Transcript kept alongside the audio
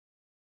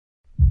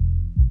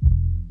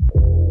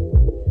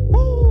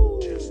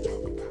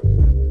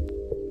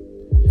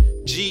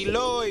G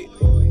Lloyd,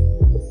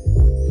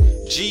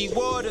 G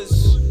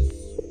Waters,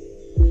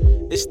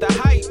 it's the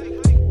hype.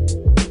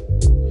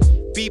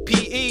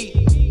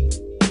 BPE,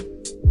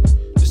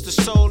 it's the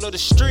soul of the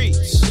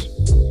streets.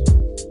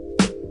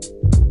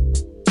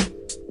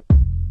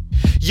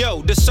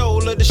 Yo, the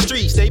soul of the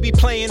streets, they be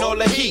playing all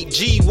the heat.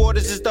 G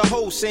Waters is the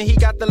host and he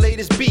got the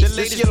latest beats.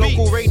 This your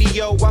local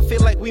radio, I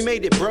feel like we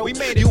made it, bro.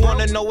 You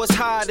wanna know what's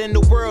hot in the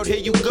world, here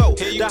you go.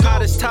 The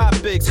hottest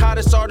topics,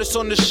 hottest artists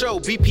on the show.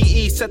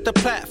 BPE set the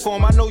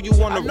platform, I know you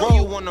wanna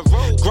roll.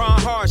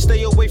 Grind hard,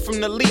 stay away from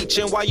the leech.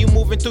 And while you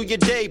moving through your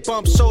day,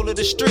 bump soul of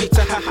the streets.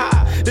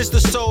 This the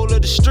soul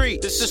of the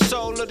street. This the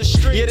soul of the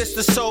street. Yeah, this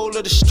the soul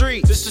of the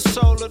street. This the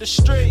soul of the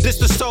street. This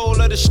the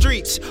soul of the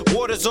streets.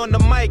 Waters on the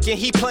mic and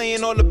he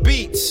playing all the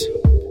beats.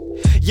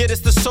 Yeah, this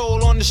the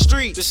soul on the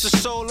street. This the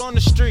soul on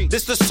the street.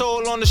 This the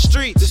soul on the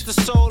street. This the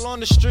soul on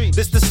the street.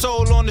 This the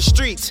soul on the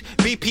streets.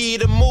 BPE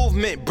the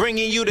movement,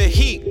 bringing you the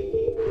heat.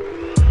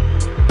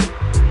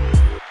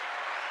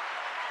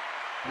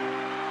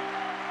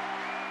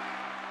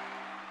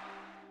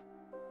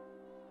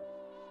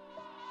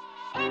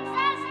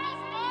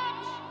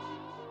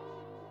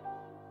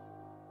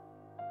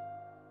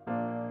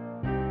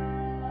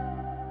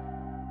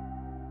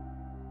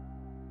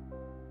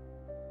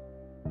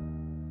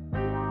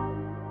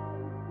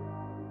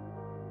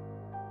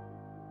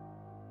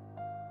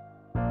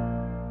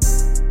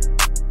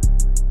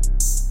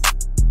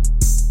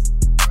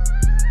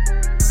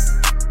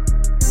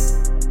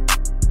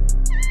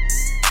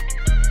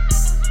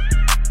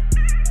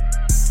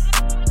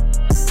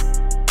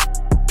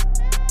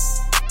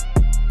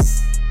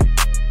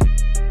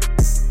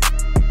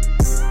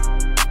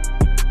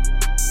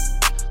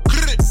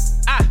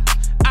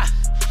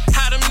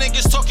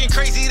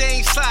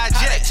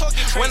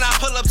 When I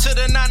pull up to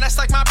the 9, that's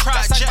like my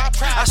project.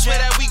 I swear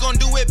that we gon'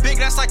 do it big,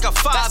 that's like a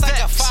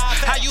 5X.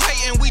 How you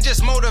hating, we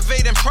just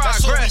motivating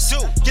progress.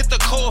 Get the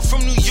call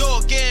from New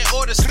York, getting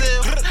orders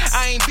still.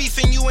 I ain't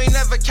beefing, you ain't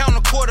never count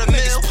a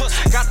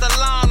 $250,000. Got the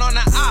line on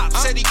the op,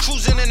 said he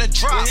cruising in a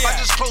drop. I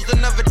just closed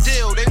another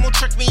deal, they won't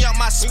trick me out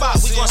my spot.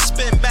 We gon'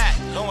 spin back.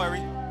 Don't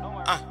worry.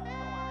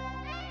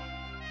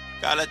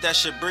 Gotta let that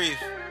shit breathe.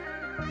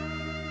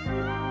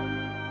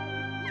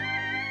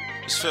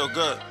 Just feel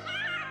good.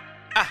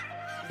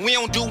 We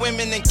don't do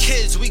women and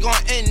kids, we gon'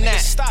 end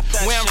that.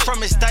 Where I'm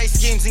from is dice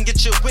games and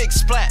get your wig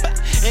splat.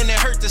 And it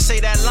hurt to say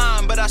that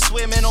line, but I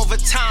swear, man, over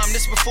time,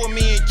 this before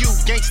me and you,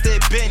 gangsta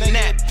been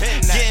that.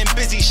 Getting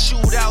busy,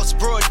 shootouts,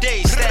 broad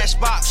day, stash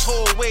box,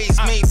 hallways,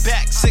 made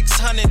back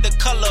 600, the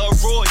color of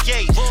raw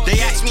yay.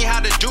 They ask me how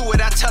to do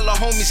it, I tell the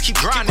homies keep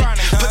grinding.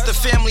 Put the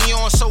family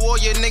on so all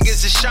your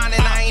niggas is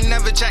shining. I ain't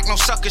never jack no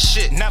sucker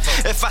shit.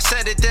 If I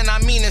said it, then I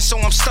mean it, so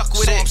I'm stuck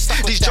with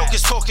it. These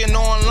jokers talking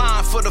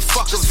online for the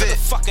fuck of it.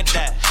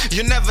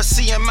 You never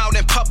see him out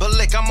in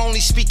public, I'm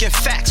only speaking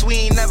facts. We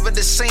ain't never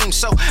the same,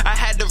 so I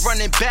had to run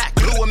it back.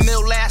 Blew $1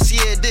 million last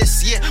year,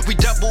 this year we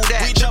double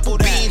that. Double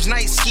beams,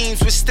 night schemes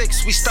with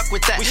sticks, we stuck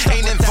with that.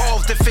 Ain't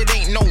involved if it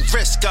ain't no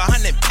risk.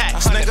 100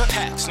 packs,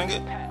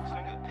 nigga.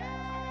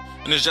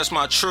 And it's just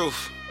my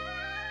truth.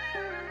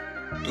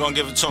 You gonna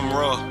give it to him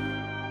raw.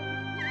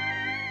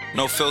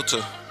 No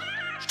filter,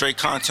 straight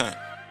content.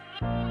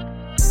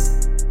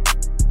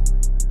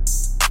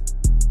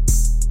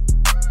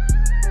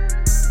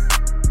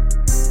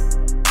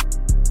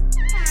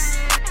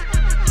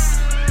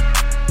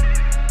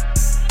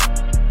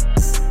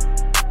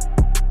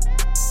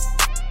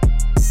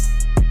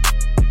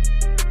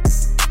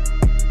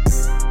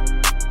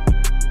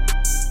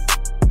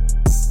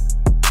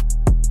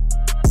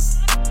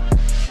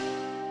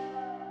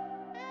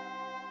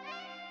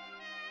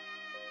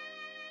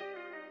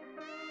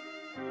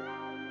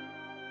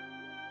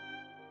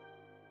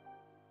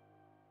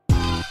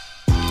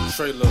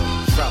 Straight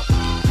love, trout,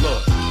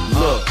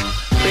 look.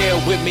 Bear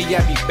with me,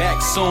 I be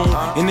back soon.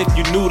 And if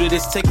you new to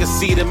this, take a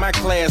seat in my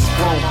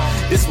classroom.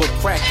 This what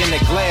crack in the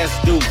glass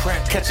do.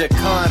 Catch a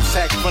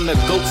contact from the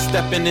goat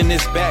stepping in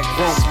this back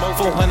room.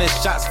 400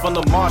 shots from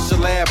the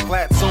martial art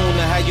platoon.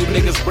 And how you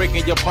niggas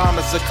breaking your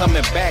promise are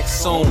coming back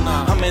soon.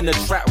 I'm in the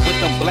trap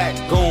with them black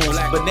goons.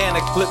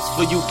 Banana clips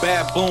for you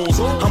baboons.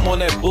 I'm on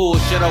that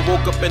bullshit, I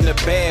woke up in a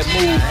bad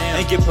mood.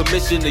 Ain't get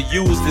permission to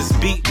use this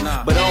beat,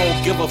 but I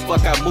don't give a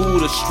fuck, I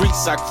move the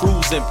streets, I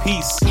cruise in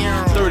peace.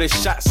 30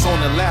 shots on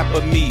the lap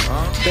of me.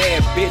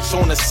 Bad bitch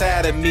on the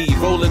side of me,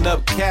 rolling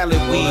up Cali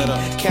weed.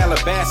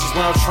 Calabasas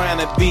where I'm trying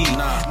to be.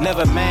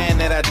 Never mind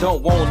that I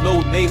don't want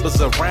no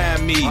neighbors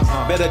around me.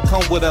 Better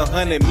come with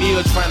 100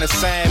 mil trying to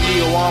sign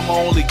me, or I'ma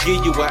only give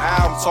you an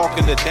album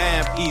talking a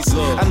damn piece.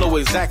 I know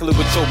exactly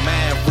what your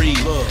mind read.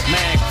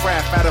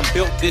 Minecraft, I done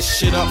built this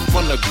shit up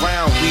from the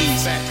ground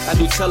weeds. I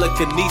do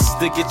telekinesis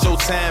to get your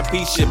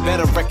timepiece. You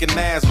better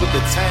recognize what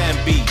the time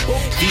be.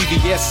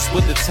 VVS is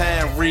what the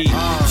time read.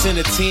 10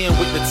 to 10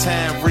 with the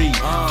time read.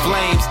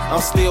 Flame games.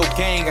 I'm still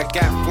gang, I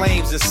got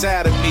flames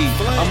inside of me.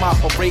 I'm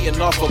operating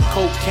off a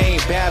cocaine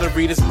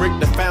battery. This brick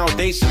the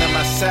foundation of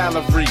my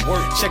salary.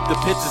 Check the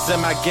pictures in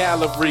my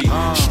gallery.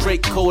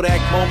 Straight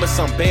Kodak moments,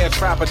 I'm bear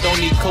trapper, don't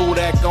need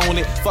Kodak on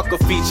it. Fuck a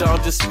feature,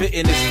 I'm just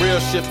spitting this real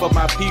shit for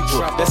my people.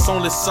 That's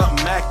only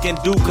something I can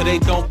do, cause they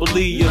don't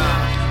believe ya.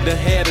 Done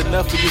had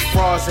enough of you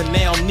frauds and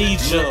now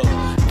need ya.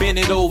 Bend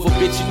it over,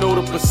 bitch, you know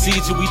the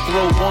procedure. We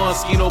throw one,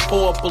 Skino,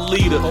 pour up a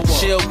leader.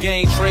 Shell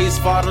gang, Trey's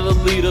father the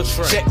leader.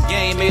 Check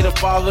game, made her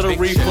father the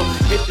reaper.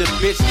 Hit the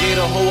bitch, gave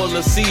her whole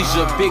a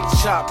seizure. Big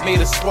chop, made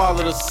her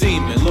swallow the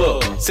semen.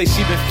 Look, say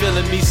she been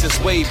feeling me since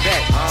way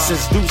back.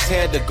 Since Deuce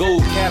had the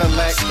gold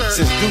Cadillac.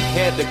 Since Duke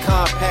had the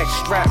compact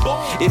strap.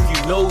 If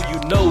you know,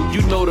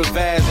 you know the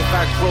vibes. If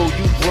I grow,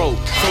 you grow.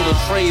 So the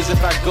trays,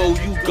 if I go,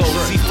 you go.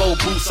 C4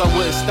 boots, I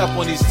wouldn't step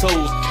on these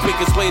toes.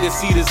 Quickest way to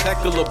see this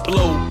heckler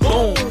blow.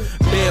 Boom.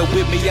 Bear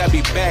with me, I'll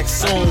be back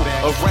soon.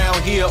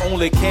 Around here,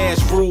 only cash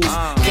rules.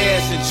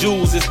 Cash and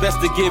jewels, it's best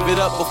to give it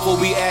up before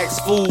we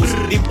ask fools.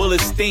 These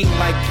bullets sting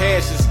like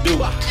cashes do.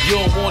 You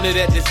don't want it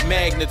at this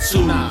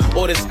magnitude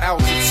or this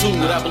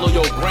altitude. I blow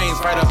your brains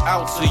right up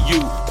out to you.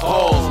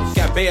 Pause.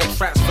 Got bear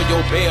traps for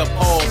your bear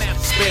paws.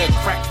 Spare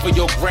crack for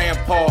your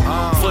grandpa.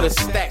 For the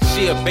stack,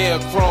 she a bear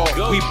crawl.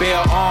 We bear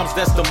arms,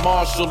 that's the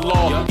martial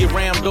law. Get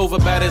rammed over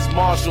by this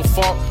martial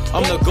fault.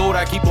 I'm the goat,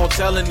 I keep on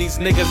telling these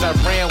niggas. I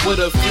ran with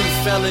a few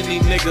felony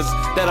niggas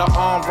that'll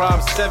arm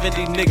rob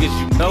 70 niggas,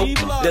 you know.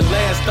 The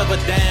last of a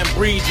damn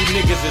breed, you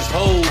niggas is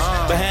hoes.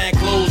 Behind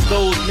closed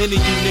doors, many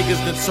you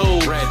niggas done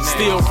told.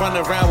 Still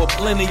running around with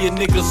plenty of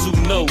niggas who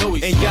know.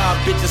 And y'all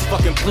bitches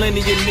fucking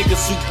plenty of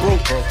niggas who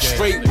broke.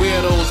 Straight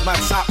weirdos, my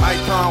top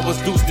icon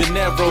was Deuce De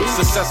Niro.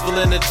 Successful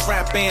in the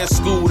trap and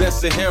school,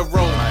 that's a hero.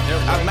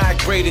 I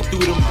migrated through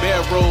them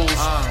barrels.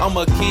 I'm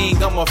a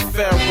king, I'm a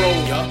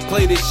pharaoh.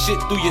 Play this shit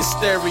through your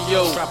stereo.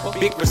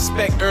 Big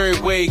respect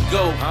everywhere you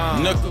go.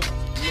 Knuckle.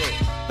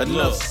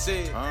 Enough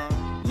said.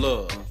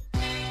 Love.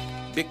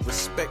 Big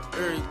respect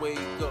everywhere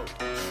you go.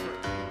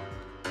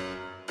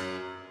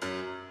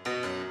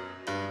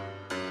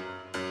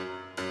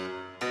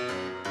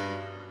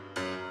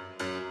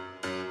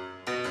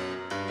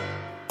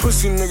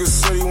 Pussy nigga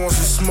said he wants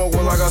some smoke,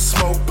 well I got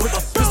smoke. Put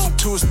the pistol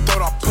to his throat,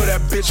 I put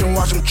that bitch and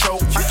watch him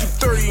choke. I keep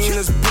 30 in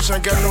this bitch,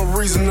 I got no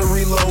reason to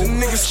reload. The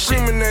niggas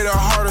screaming they the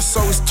hardest,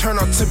 always turn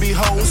out to be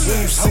hoes.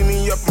 When you see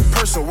me up in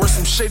person, where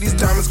some shit, these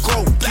diamonds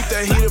glow. Keep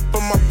that heat up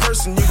on my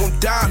person, you gon'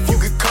 die if you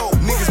get cold.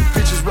 Niggas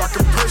bitches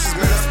rockin' purses,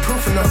 man that's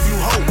proof enough you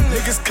hoe.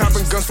 Niggas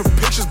copping guns for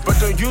pictures, but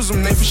don't use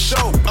them, they for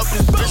show. Up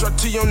this bitch right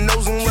to your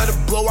nose and let it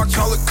blow, I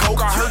call it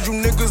coke. I heard you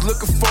niggas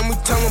looking for me,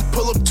 tell them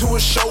pull up to a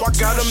show. I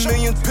got a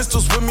million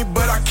pistols with me,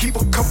 but I keep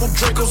a couple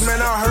Dracos.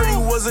 Man, I heard he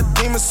was a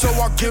demon, so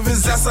I'll give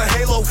his ass a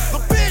halo.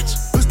 The bitch!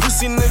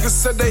 Pussy nigga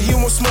said that he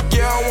won't smoke,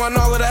 yeah, I want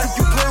all of that.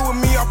 You play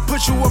with me, I'll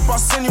put you up, I'll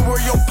send you where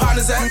your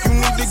partner's at. You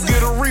need to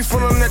get a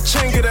refund on that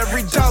chain, get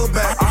every dollar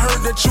back. I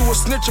heard that you a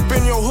snitch up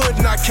in your hood,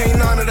 and I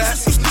can't honor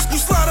that. You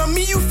slide on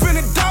me, you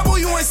finna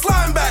double, you ain't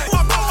sliding back.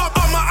 All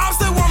my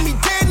ops, they want me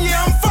dead,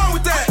 yeah, I'm fine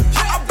with that.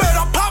 I bet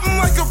I pop him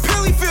like a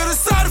pilly, feel the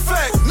side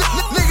effect.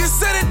 Niggas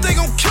said that they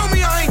gon' kill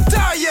me, I ain't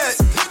die yet.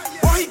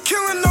 While he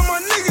killing all my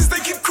niggas,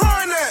 they keep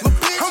crying at.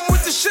 I'm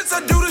with the shits,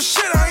 I do the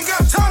shit, I ain't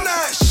got time to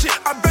act. Shit,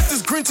 I bet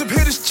this green tip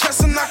hit his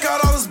chest and knock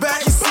out all his back.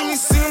 You see me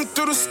see him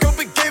through the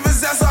scope, it gave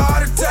his ass a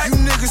heart attack. You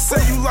niggas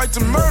say you like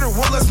to murder,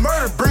 well let's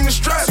murder, bring the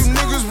straps. You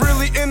niggas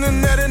really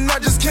internet and I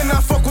just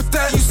cannot fuck with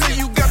that. You say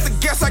you got the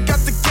gas, I got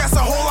the gas,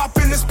 a whole lot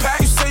in this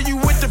pack. You say you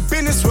with the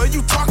business, well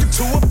you talking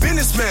to a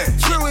businessman.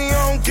 Really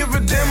I don't give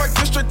a damn, I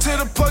get straight to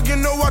the plug, you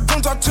know I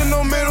don't talk to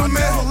no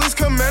middleman. Police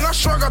come in, I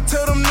shrug, I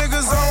tell them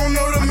niggas I don't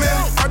know the man.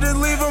 I just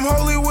leave him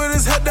holy with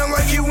his head down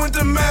like he went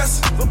to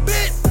mass. A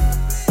bit.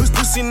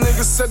 Pussy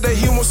nigga said that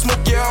he won't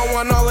smoke, yeah, I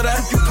want all of that.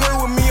 If you play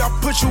with me, I'll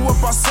put you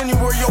up, I'll send you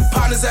where your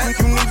partner's at.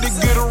 You need to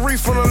get a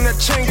refund on that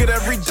chain, get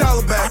every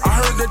dollar back. I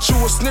heard that you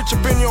a snitch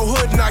up in your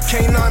hood, and I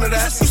can't honor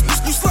that.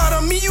 You slide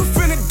on me, you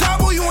finna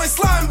double, you ain't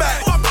sliding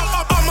back. All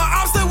my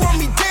ops, they want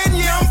me dead,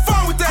 yeah, I'm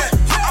fine with that.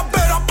 I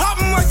bet I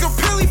pop him like a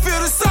pilly, feel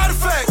the side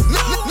effect.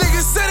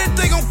 Niggas said that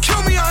they gon'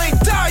 kill me, I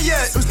ain't die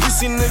yet.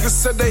 Pussy nigga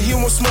said that he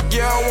won't smoke,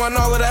 yeah, I want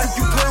all of that.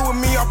 You play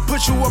with me, I'll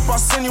put you up, I'll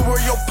send you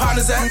where your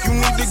partner's at. You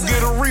need to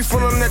get a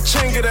refund on that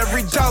chain, get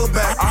every dollar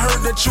back. I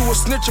heard that you a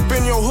snitch up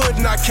in your hood,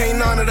 and I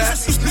can't honor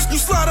that. You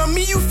slide on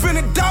me, you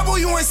finna double,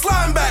 you ain't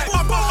sliding back.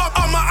 All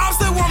my ops,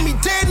 they want me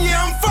dead,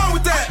 yeah, I'm fine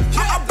with that.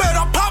 I bet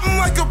I pop him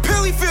like a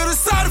pilly, feel the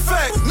side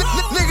effect.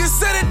 Niggas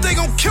said that they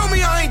gon' kill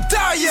me, I ain't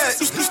die yet.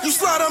 You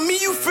slide on me,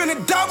 you finna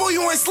double,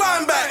 you ain't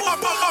sliding back.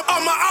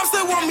 All my ops,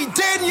 they want me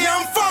dead, yeah,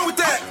 I'm fine with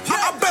that.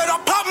 I bet I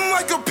pop him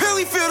like a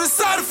pilly, feel the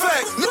side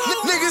effect.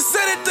 Niggas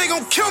said that they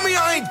gon' kill me,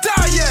 I ain't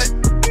die yet.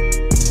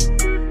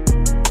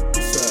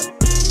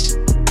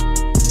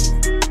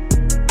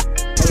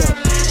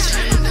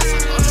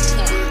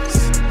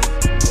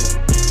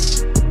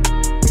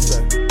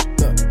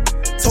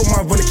 Told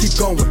my runner keep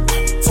going.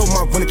 Told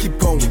my runner keep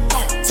going.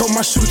 Told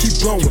my shooter keep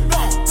blowing.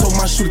 Told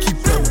my shooter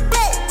keep blowing.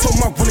 Told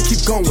my runner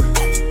keep going.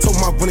 Told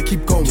my runner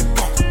keep going.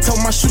 Tell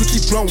my shooter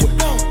keep blowing.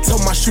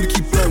 Tell my shooter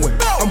keep blowing.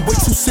 I'm way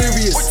too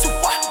serious.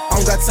 I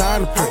don't got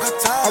time to play.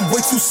 I'm way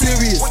too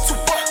serious.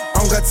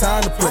 I don't got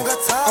time to play.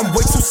 I'm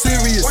way too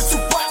serious.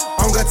 I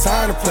don't got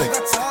time to play.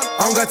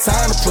 I don't got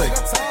time to play.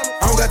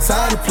 I don't got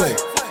time to play.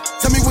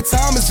 Tell me what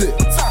time is it?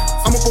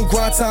 I'm up on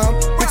grind time.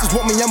 Bitches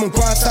want me, I'm on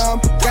grind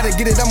time. Gotta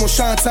get it, I'm on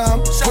shine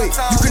time. Wait,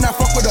 you cannot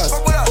fuck with us.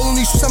 All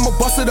these shits, I'ma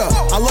bust it up.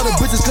 I love the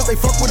bitches cause they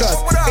fuck with us.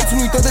 Ain't too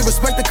many thought they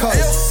respect the cuz.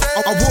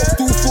 I walk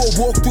through for a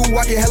walk through.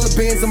 I get hella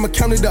bands, I'ma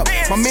count it up.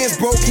 My man's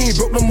broke, he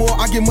ain't broke no more.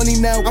 I get money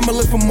now, I'ma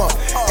lift him up.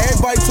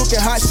 Everybody talking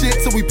hot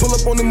shit, so we pull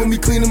up on them when we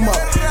clean them up.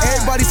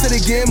 Everybody say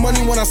they getting money.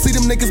 When I see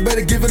them niggas,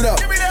 better give it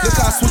up. Look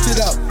how I switch it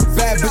up.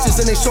 Bad bitches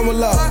and they showing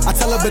love. I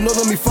tell her, but no,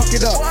 let me fuck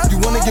it up. You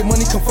wanna get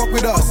money, come fuck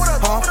with us.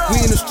 Huh? We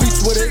in the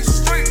streets with it.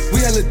 We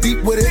hella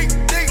deep with it.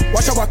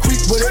 Watch how I creep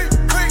with it.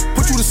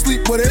 Put you to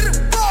sleep with it.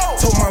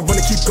 Told my run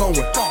to keep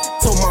going.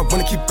 Told my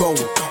run to keep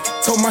going.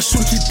 Told my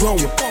shooter keep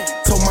blowing.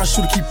 Told my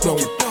shooter keep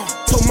blowing.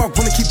 Told my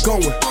run to keep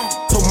going.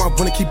 Told my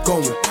run to keep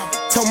going.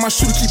 Tell my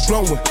shooter keep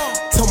blowing.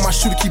 Tell my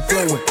shooter keep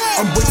blowing.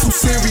 I'm way too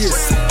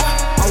serious.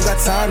 I don't got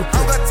time to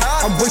play.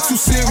 I'm way too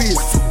serious.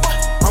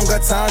 I don't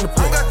got time to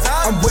play.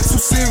 I'm way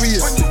too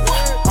serious.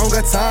 I don't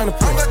got time to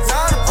play.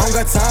 I don't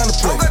got time to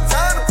play.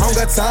 I don't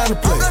got time to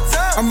play.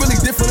 I'm really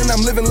different and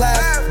I'm living life.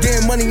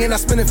 Getting money and I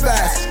spend it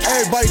fast.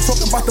 Everybody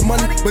talking about the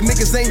money, but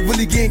niggas ain't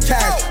really getting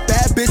cash.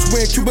 Bad bitch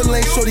wearing Cuban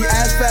lane, shorty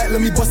ass fat,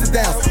 let me bust it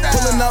down.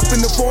 Pulling up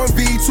in the foreign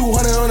V,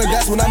 200 on it,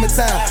 that's when I'm in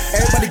town.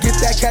 Everybody get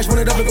that cash, when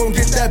it ever gon'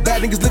 get that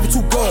bad. Niggas living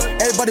too good.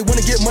 Everybody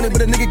wanna get money,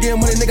 but a nigga getting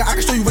money, nigga, I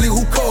can show you really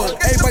who could.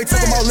 Everybody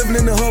talking about living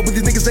in the hood, but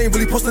these niggas ain't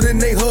really posted in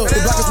they hood. The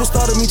block is what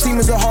started me,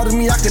 team is a hard as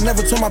me, I can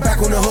never turn my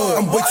back on the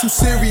hood. I'm way too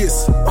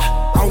serious.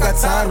 I don't got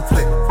time to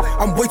play.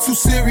 I'm way too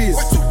serious.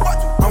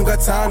 I don't got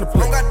time to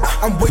play.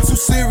 I'm way too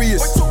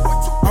serious.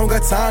 I don't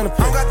got time to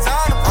play. I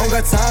don't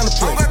got time to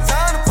play. I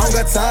don't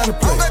got time to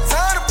play.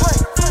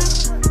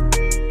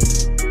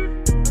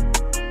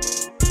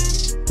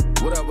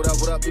 What up, what up,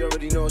 what up? You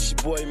already know it's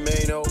your boy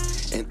Mano.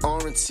 And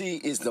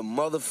R&T is the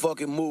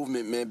motherfucking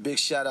movement, man. Big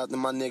shout out to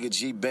my nigga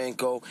G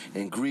Banco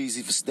and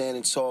Greasy for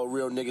standing tall.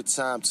 Real nigga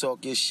time,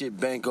 talk your shit,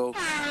 Banco.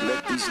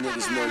 Let these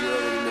niggas know you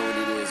already know what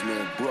it is,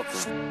 man.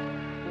 Brooklyn.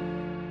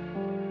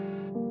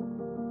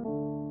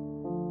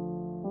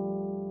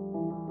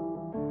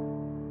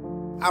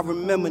 I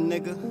remember,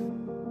 nigga.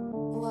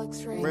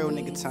 Real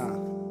nigga time.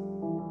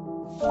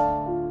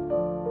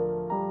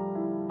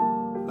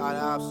 Lot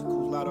of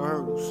obstacles, lot of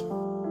hurdles.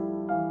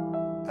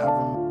 I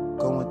remember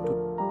going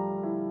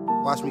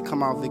through. Watch me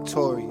come out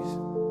victorious.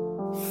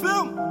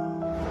 Film.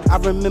 I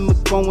remember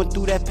going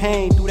through that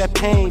pain,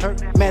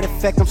 Matter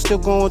of fact, I'm still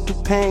going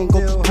through pain,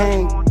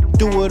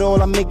 through it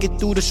all, I make it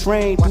through this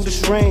rain, Watch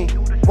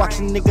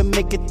a nigga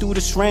make it through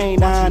this rain,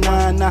 nah.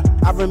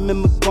 I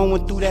remember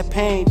going through that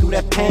pain,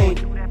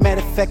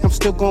 Matter of fact, I'm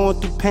still going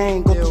through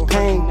pain,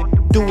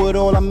 Do it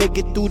all, I make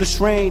it through this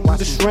rain,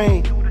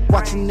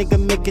 Watch a nigga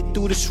make it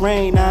through this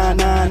rain, nah.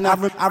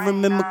 I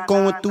remember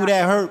going through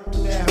that hurt.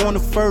 On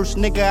the first,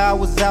 nigga, I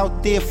was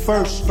out there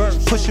first.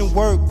 Pushing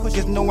work,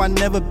 just know I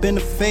never been a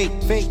fake.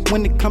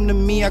 When it come to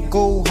me, I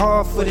go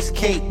hard for this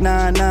cake,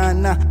 nah.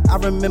 I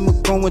remember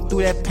going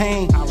through that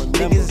pain.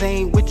 Niggas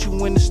ain't with you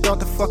when it start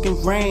to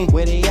fucking rain.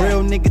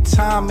 Real nigga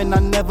time, and I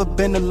never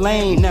been a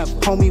lame.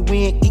 Homie, we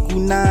ain't equal,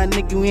 nah,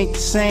 nigga, we ain't the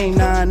same,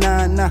 nah.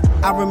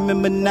 I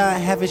remember not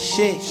having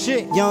shit.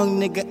 Young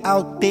nigga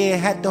out there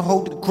had to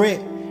hold the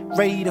grip.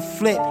 Ready to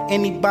flip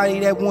anybody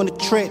that wanna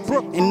trip.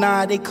 And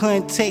nah, they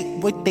couldn't take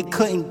what they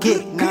couldn't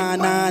get.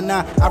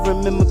 Nah. I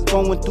remember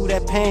going through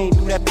that pain.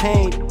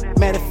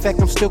 Matter of fact,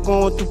 I'm still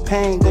going through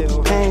pain.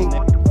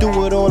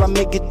 Do it all, I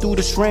make it through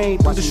this rain.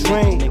 Watch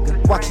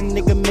a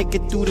nigga make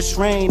it through this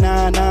rain.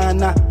 Nah.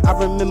 I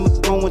remember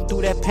going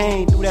through that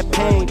pain.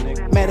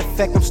 Matter of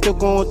fact, I'm still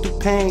going through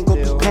pain.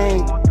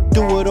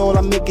 Do it all,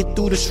 I make it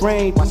through this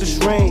rain. Watch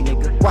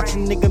a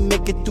nigga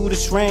make it through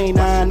this rain,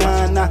 nah.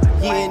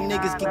 Yeah,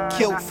 niggas get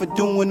killed for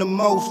doing the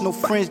most. No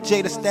French,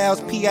 Jada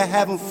Styles, P, I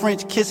have 'em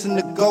French kissing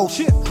the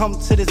ghost. Come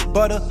to this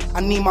butter,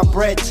 I need my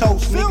bread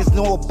toast. Niggas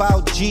know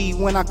about G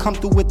when I come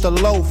through with the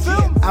loaf.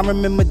 Yeah, I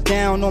remember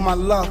down on my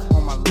luck.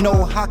 No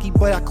hockey,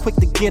 but I quick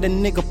to get a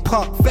nigga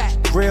puck.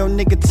 Real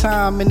nigga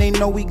time, and they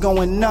know we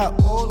going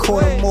up.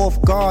 Caught him off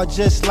guard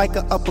just like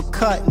an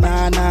uppercut.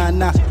 Nah.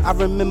 I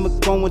remember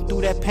going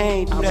through that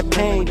pain.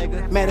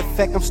 Matter of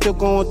fact, I'm still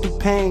going through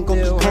pain.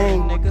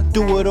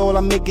 Do it all,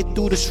 I make it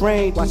through this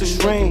rain. Watch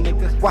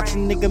a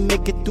nigga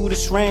make it through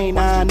this rain.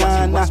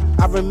 Nah.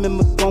 I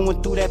remember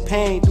going through that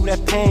pain.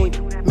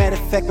 Matter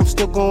of fact, I'm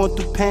still going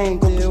through pain.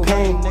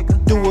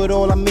 Do it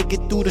all, I make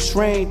it through this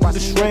rain. Watch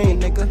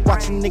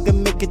a nigga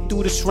make it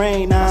through this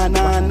rain. Nah.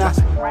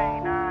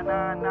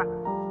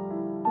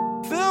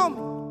 Film.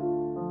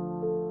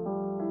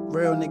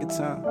 Real nigga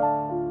time.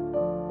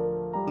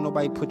 Don't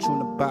nobody put you in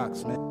the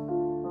box, man.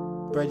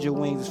 Spread your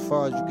wings as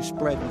far as you can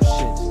spread them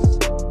shits.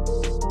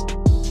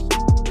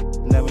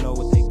 Never know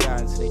what they got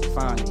until they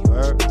find you,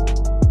 heard?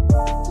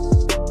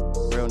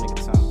 Real nigga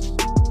time.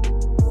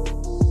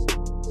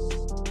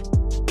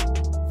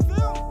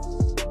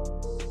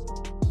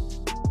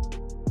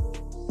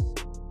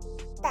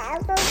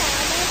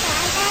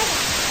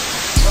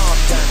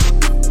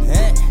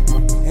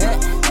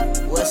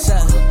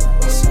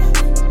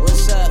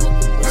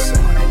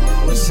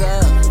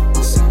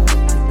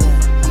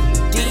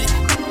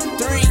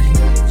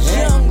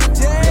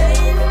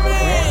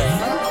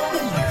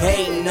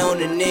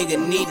 nigga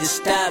need to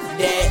stop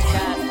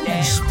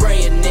that.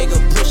 Spray a nigga,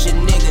 push a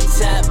nigga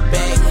top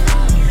back.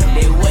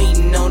 They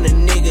waiting on a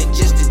nigga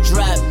just to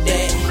drop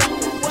that.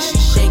 She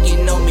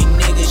shaking on me,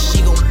 nigga,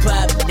 she gon'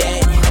 pop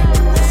that.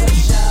 What's up,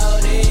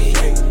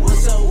 shawty?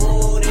 What's up,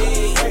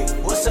 Woody?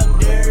 What's up,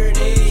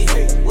 dirty?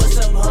 What's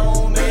up,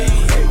 homie?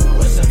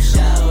 What's up,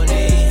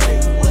 shawty?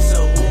 What's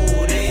up,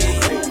 Woody?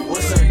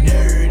 What's up,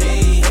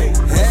 dirty?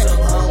 What's up,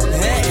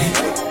 homie?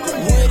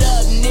 What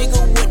up, nigga?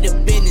 What the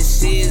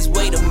business is?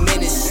 Wait a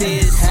minute,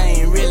 sis. I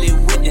ain't really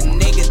with the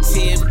negative.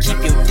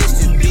 Keep your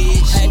distance,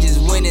 bitch. I just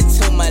went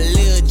into my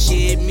little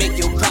jib, make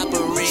your papa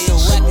rich, so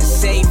I can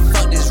say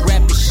fuck this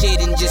rapper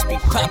shit and just be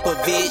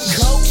Popovich.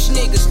 Coach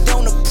niggas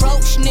don't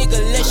approach nigga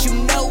unless you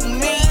know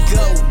me.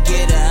 Go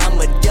getter, I'm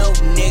a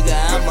dope nigga,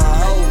 I'm a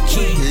whole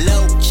key.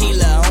 Low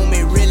killer,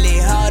 homie, really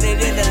harder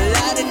than a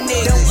lot of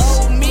niggas. Don't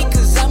owe me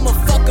cause I'ma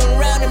fuck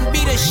around and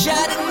beat a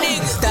shot of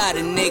niggas. Thought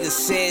a nigga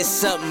said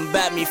something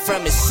about me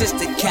from his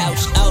sister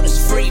couch. All this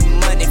free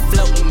money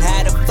floating,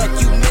 how the fuck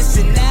you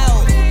missing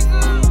out?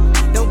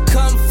 Don't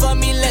come for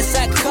me unless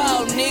I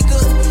call, nigga.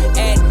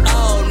 At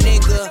all,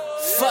 nigga.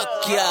 Fuck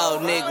y'all,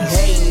 nigga.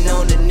 Hating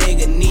on a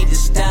nigga, need to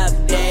stop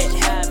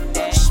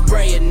that.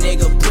 Spray a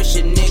nigga, push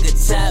a nigga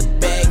top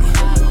back.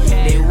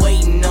 They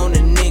waiting on a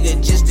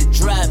nigga just to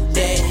drop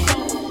that.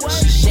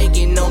 She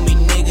shaking on me,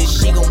 nigga,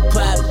 she gon'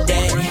 pop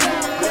that.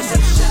 What's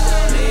up,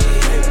 shawty?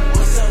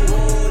 What's up,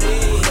 Woody?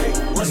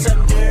 What's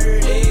up,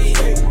 dirty?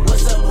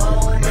 What's up,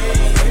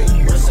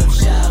 homie? What's up,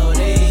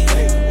 shawty?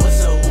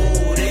 What's up,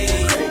 Woody?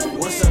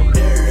 What's up,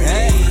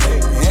 dirty?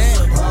 What's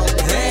up,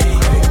 homie?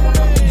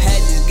 I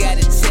just got a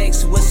text,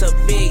 what's up,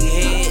 big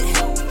head?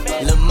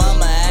 Lil'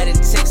 mama out in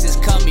Texas,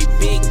 call me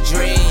Big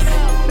Dread.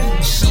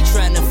 She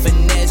tryna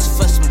finesse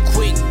for some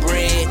quick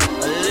bread.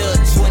 A little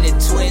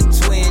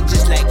twin,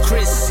 just like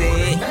Chris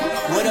said.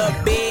 What up,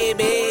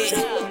 baby?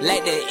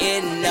 Like the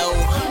N.O.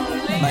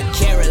 My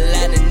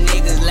Carolina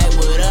niggas like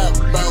what up,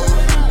 bo?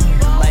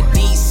 My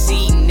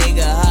DC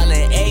nigga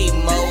holla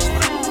A-Mo.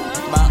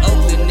 My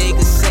Oakland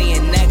niggas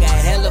saying I got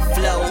hella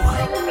flow.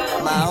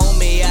 My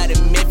homie out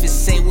of Memphis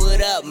say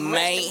what up,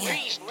 man.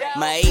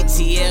 My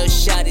ATL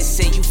shawty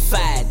say you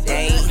fire,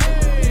 dang.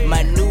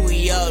 My New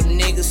York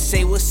niggas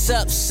say what's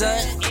up,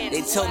 son.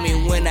 They told me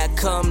when I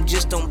come,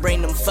 just don't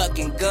bring them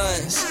fucking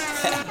guns.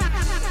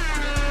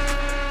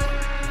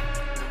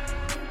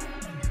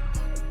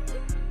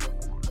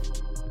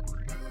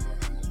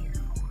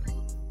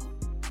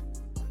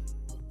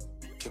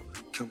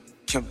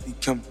 Come,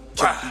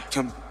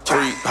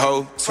 3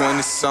 ho,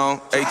 20 song,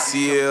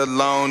 ATL,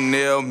 long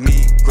nail,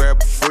 me,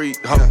 grab a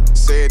freak, ho.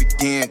 Say it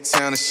again,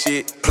 town of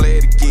shit, play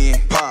it again.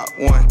 Pop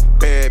one,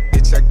 bad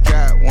bitch, I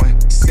got one.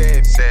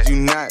 Sad, you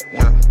not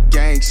one.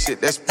 Gang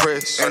shit, that's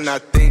pressure. And I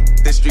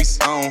think the streets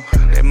on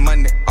that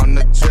money on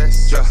the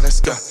dress. Yeah, let's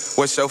go.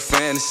 What's your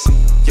fantasy?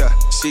 Yeah,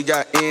 she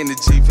got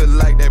energy, feel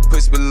like that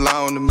pussy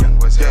belong to me.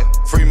 Yeah,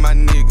 free my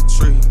nigga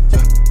tree.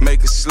 Yeah,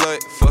 make a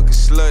slut, fuck a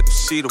slut, if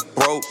she the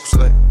broke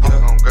slut.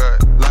 Yeah,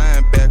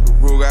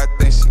 linebacker rule, I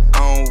think she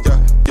on.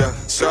 Yeah,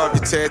 sharp the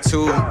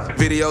tattoo,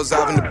 videos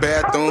off in the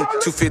bathroom.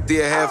 250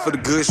 a half for the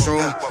good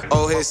shroom.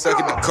 Old head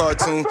sucking the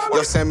cartoon.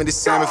 Yo, salmon this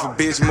salmon for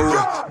bitch move.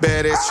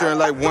 Badass churn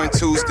like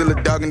 1-2. Still a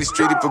dog in the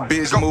street if a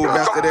bitch move.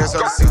 After that,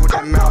 so to see what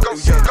that mouth do.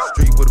 Yeah, the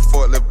street with a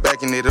forklift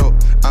backing it up.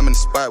 I'm in the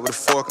spot with a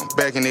fork, I'm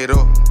backing it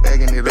up.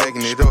 Backing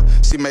it up.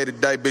 She made a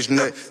dyke bitch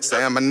nut.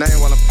 Saying my name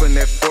while I'm putting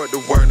that fork to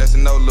work. That's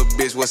an old little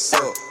bitch, what's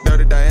up?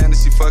 Dirty Diana,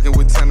 she fucking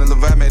with Tanner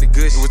Levi. Made it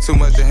good, she was too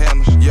much to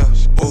handle. Yeah,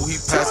 oh, he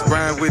passed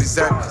Brian with his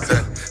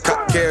act.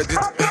 Cop carriage,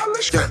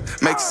 yeah,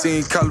 make a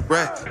scene, call it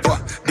right.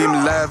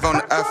 Demon live on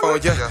the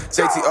iPhone, yeah.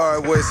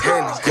 JTR was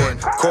heading, yeah.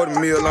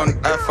 $250,000 on the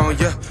iPhone,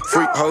 yeah.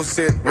 Freak hoe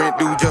said rent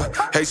due, yeah.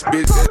 H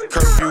bitch at the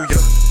curfew,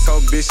 yeah.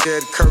 Told bitch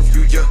at the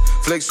curfew, yeah.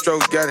 Flex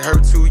strokes got it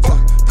hurt too, yeah.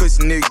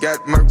 Pussy nigga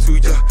got murk too,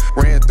 yeah.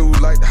 Ran through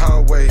like the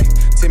hallway.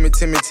 Timmy,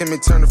 turn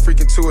the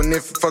freak into a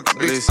nymph, fuck a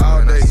bitch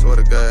all day. I swear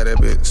to God, that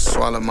bitch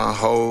swallow my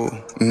whole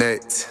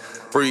net.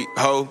 Freak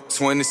hoe,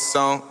 20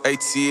 song,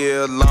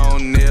 ATL,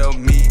 long nail,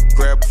 me,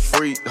 grab a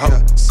freak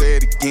hoe. Say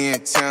it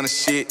again, town of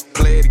shit,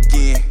 play it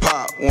again.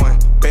 Pop one,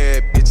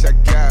 bad bitch, I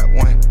got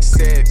one.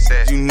 Sad,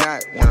 you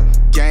not one.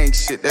 Gang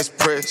shit, that's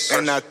pressure.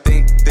 And I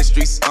think the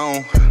streets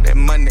on that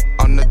money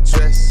on the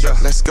dress. Yeah,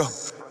 let's go.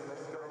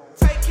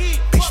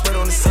 Big spread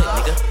on the set,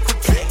 nigga.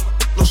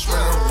 Little spread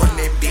on run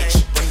that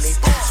bitch.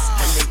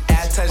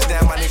 I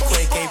touchdown, my nigga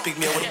Quay can't pick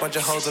me up with a bunch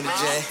of hoes on the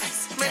jet.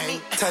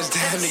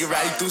 Touchdown, nigga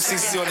riding through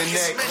 60 on the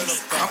neck.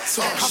 I'm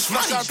talking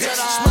shmoney, bitch.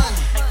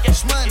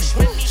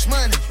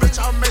 Shmoney, bitch,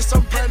 I made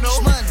some brand new.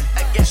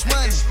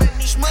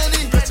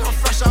 Shmoney, bitch, I'm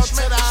fresh out to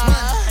the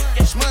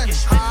Shmoney,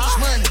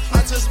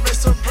 I just made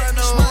some brand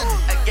new.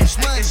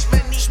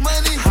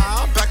 Shmoney,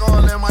 I'm back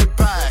all in my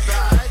bag.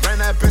 Ran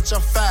that bitch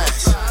up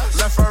fast.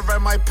 Left her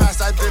at my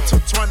pass, I did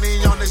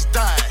 220 on this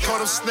diet.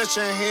 Caught him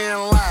snitching, he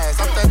ain't last.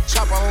 Out that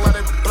chopper, let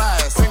it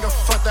blast. Finger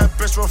fuck that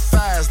bitch real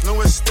fast.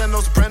 New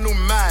extendos, brand new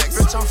mags.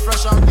 Bitch, I'm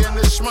fresh out getting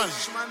this shmoney.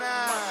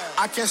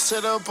 I can't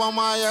sit up on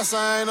my ass,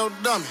 I ain't no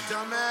dummy.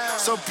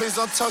 So please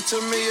don't talk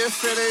to me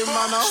if it ain't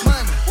my no.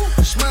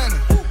 Shmoney,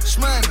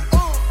 shmoney.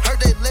 Heard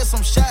they let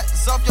some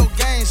shots off your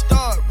game,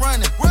 start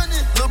running.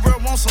 Lil' bro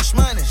want some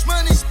shmoney.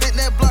 Spit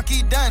that block,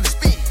 he done it.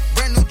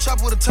 Brand new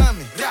chop with a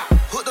tummy.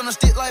 Hooked on a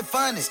stick like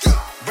funny.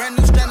 Brand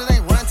new standard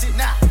ain't runty.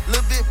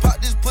 Lil' bit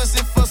pop this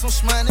pussy for some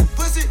shmoney.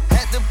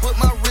 Had to put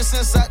my wrist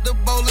inside the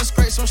bowl and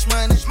scrape some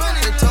shmoney.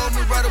 They told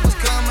me brother was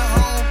coming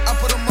home. I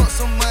put him up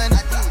some money.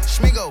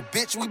 Schmigo,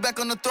 bitch, we back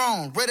on the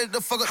throne. Ready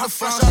to fuck up the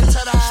front.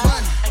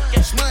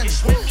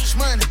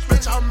 Shmoney.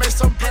 Bitch, I made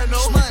some brand new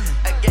Shmoney.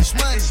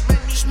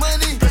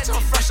 Bitch,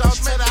 I'm fresh out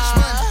to the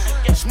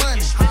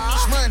Shmoney.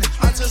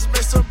 I just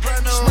made some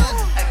brand new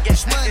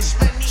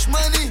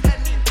Shmoney.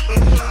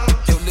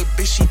 Yo, lil'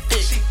 bitch, she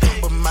thick,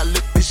 but my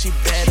lil' bitch, she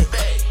better.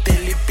 That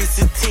lil' bitch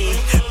is 10,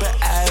 but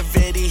I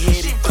already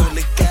hit it though.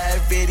 Look, I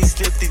already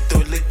slipped it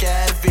though. Look, I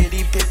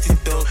already pissed it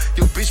though.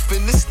 Yo, bitch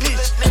finna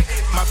snitch.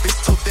 My bitch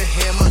took the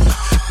hammer.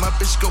 My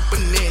bitch go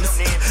bananas.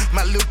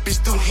 My lil' bitch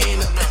do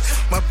Hannah.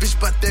 My bitch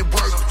bout that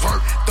work.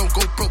 Don't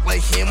go broke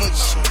like hammer.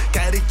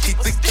 Gotta keep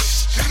the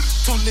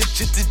too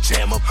legit to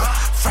jam up.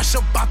 Fresh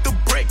up out the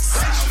bricks.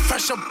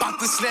 Fresh up out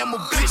the slammer,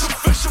 bitch.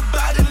 Fresh up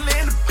out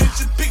Atlanta,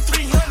 bitch. Big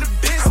 300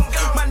 bitch.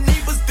 My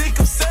neighbors think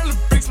I'm selling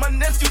bricks. My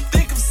nephew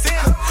think I'm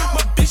Santa.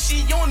 My bitch,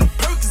 she on the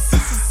Perkins.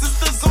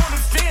 Sisters on the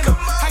Phantom.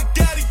 I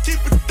gotta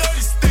keep it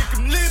dirty, stick.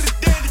 I'm little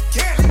daddy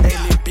candy. Hey,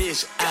 little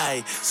bitch,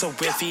 aye. So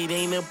if it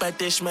ain't about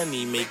this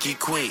money, make it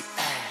quick.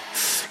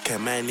 Cause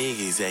my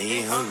niggas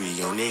ain't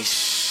hungry on this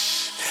shh.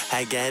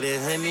 I got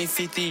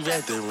 150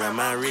 wrapped around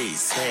my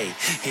wrist, hey.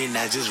 And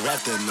I just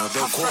wrapped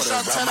another quarter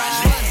around my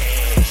neck.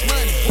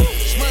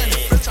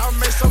 Shmoney, bitch, I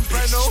made some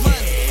brand new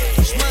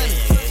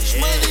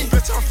Shmoney,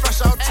 bitch, I'm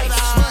fresh out to the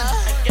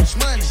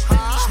Shmoney,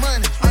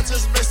 I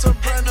just made some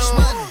brand new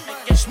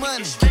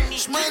Shmoney.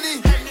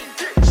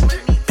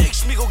 Big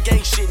Schmigo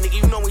gang shit,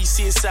 nigga. You know when you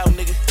see us out,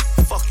 nigga.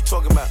 Fuck you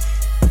talking about?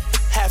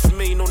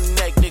 $500,000 on the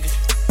neck, nigga.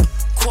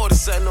 Quarter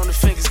something on the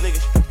fingers, nigga.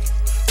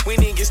 We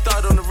ain't even get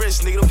started on the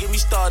wrist, nigga. Don't get me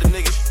started,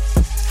 nigga.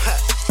 Ha.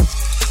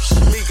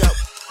 Schmigo.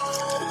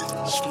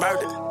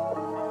 Schmurder.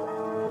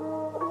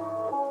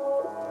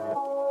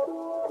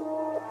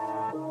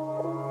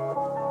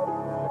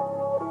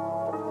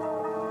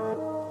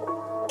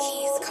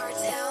 Keys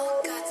Cartel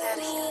got that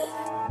heat.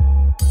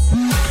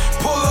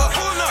 Pull up,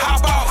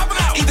 hop out.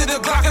 Either the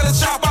Glock or the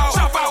chop out.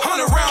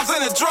 100 rounds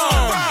in the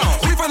drum.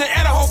 We finna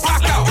add a whole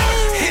block out.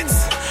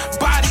 Hits,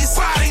 bodies.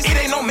 It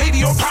ain't no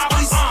maybe or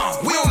probably.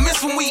 We don't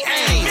miss when we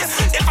aim.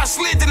 If I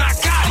slid, then I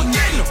got it.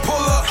 Pull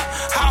up,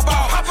 hop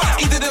out.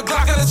 Either the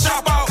Glock or the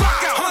chop out.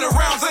 100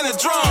 rounds in the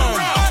drum.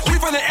 We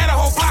finna add a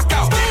whole block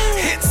out.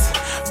 Hits,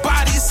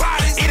 bodies.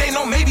 It ain't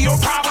no maybe or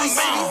probably.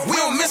 We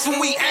don't miss when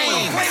we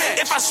aim.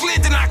 If I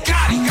slid, then I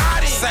got it.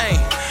 Same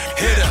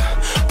hitter.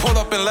 Pull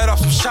up and let off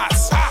some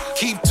shots.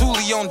 Keep Thule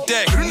on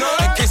deck in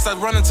case I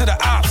run into the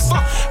ops.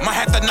 Might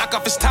have to knock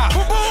off his top.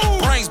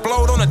 Brains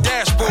blowed on the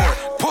dashboard.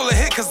 Pull a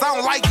hit cause I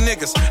don't like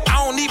niggas.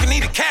 I don't even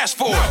need a cash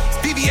for it.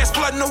 BBS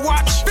flooding the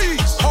watch.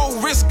 Whole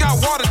wrist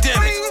got water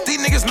damage.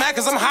 These niggas mad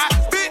cause I'm hot.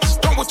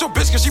 Don't with your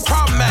bitch cause she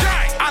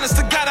problematic. Honest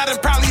to God, I done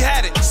probably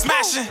had it.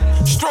 Smashing,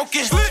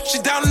 stroking. She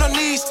down on her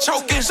knees,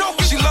 choking.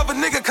 She love a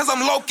nigga cause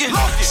I'm loking.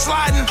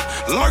 Sliding,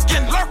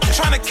 lurking.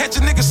 Trying to catch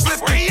a nigga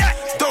slipping.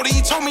 Dodie,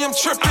 you told me I'm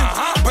tripping.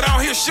 But I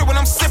don't hear shit when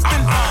I'm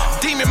sipping.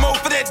 Demon mode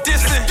for that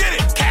distance.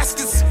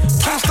 Caskets,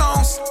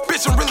 tombstones.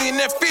 Bitch, I'm really in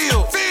that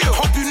field.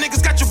 Hope you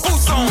niggas got your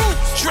boots on.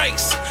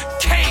 Drakes,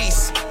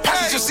 K's.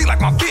 Passenger seat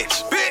like my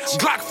bitch.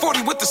 Glock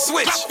 40 with the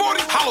switch.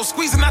 Hollow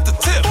squeezing out the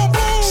tip.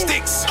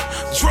 Sticks,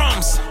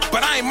 drums.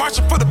 But I ain't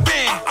marching for the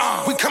band.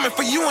 We coming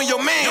for you and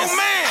your mans.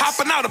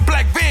 Hopping out a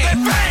black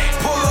van.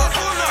 Pull up,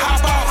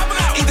 hop out.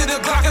 Either the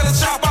Glock or the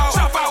chop out.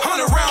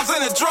 100 rounds in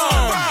the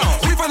drum.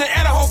 We finna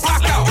add a whole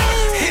block out.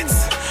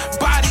 Hits,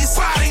 bodies.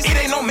 It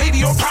ain't no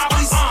maybe or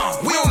probably.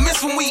 We don't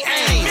miss when we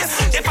aim.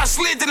 If I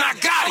slid, then I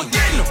got it.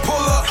 Pull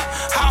up,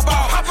 hop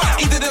out.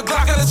 Either the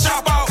Glock or the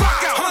chop out.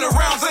 100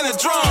 rounds in the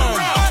drum.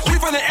 We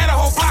finna add a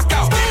whole block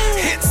out.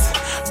 Hits,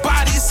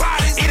 bodies.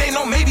 It ain't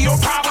no maybe or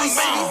probably.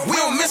 We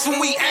don't miss when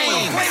we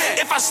aim.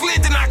 If I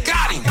slid, then I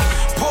got it.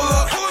 Pull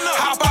up,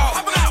 hop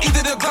out.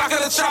 Either the Glock or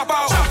the chop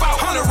out.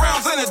 100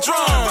 rounds in the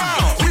drum.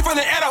 We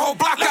finna add a whole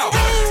block out.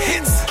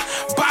 Hits,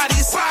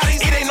 bodies.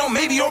 It ain't no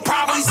maybe or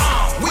probably.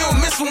 We don't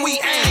miss when we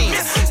aim.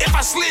 If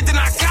I slid, then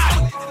I got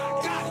it.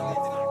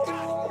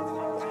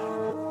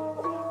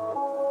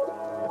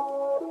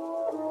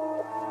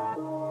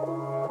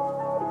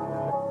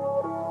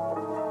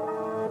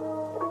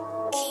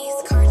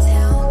 Keys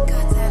Cartel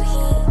got that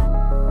heat.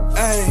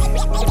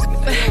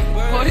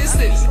 What is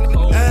this?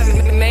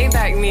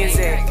 Maybach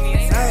music.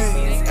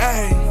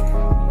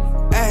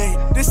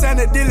 This ain't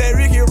a deal at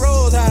Ricky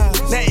Rose house.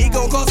 Now it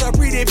gon' cost a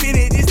pretty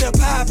penny, this the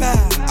pie.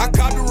 I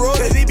caught the road,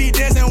 cause it be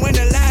dancing when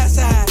the lights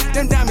side.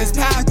 Them diamonds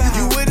pie.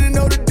 You wouldn't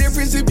know the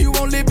difference if you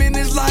won't live in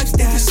this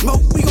lifestyle. If you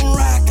smoke, we gon'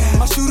 rock out.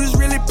 My shooters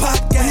really pop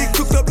out. He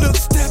cooked up, look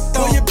stepped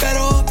on. Boy, you better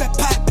off at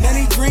pop. Now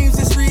these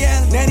dreams is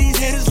reality. Now these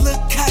haters look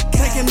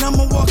cocky. Taking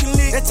number walking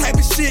lit. That type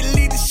of shit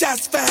lead to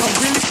shots fired. I'm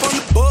really from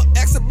the book.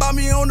 Ask about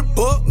me on the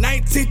book.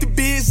 19 think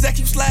the biz that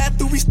you slide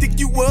through, we stick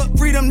you up.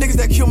 Free them niggas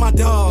that kill my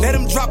dog. Let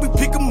them drop, we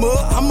pick them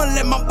up. I'ma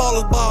let my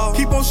ballers ball.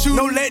 Keep on shooting,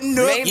 no letting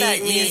up.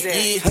 Maybach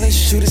music. 100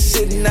 shooters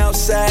sitting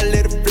outside,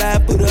 let it fly.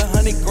 Put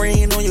 100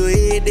 grand on your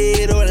head,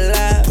 dead or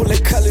alive. Pull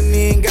that color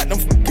in, got them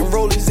fucking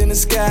rollers in the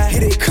sky.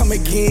 Here they come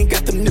again,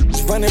 got them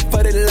niggas running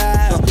for the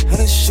life.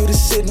 100 shooters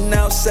sitting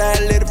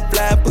outside, let it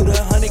fly. Put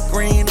 100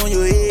 grand on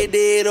your head,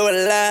 dead or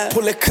alive.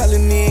 Pull that color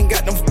in,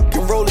 got them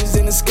fucking rollers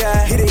in the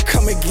sky. Here they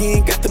come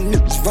again, got them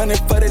niggas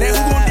running for the life.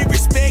 Now who gon' get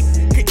respect?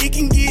 Cause it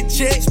can get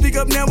checked. Speak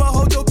up, never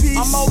hold your peace.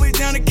 I'm always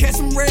down to catch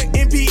some wreck.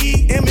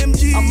 MPE,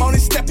 MMG. I'm only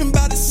stepping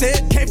by the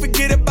set. Can't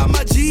forget about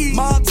my G.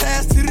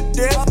 Montaz to the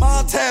death.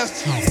 Montaz.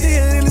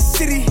 Still in the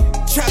city.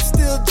 Trap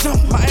still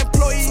jumping. My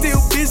employee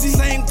still busy.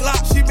 Same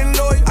Glock, she been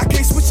loyal. I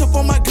can't switch up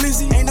on my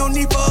glizzy. Ain't no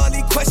need for all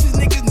these questions.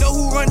 Niggas know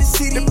who run the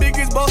city. The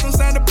biggest boss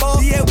inside the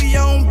ball. Yeah, we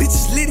on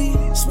bitches litty.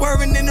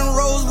 Swerving in the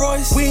Rolls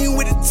Royce. We ain't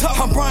with the top.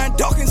 I'm Brian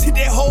Dawkins, hit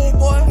that whole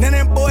boy. Now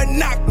that boy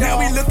knocked. Now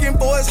we looking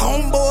for his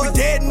homeboy. We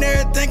dead and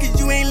everything, cause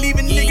you ain't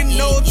leaving nigga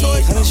no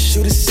choice. 100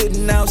 shooters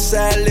sitting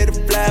outside, let it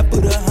fly.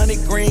 Put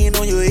 100 grand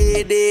on your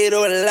head, dead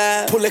or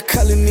alive. Pull that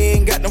color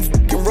in, got them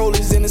fucking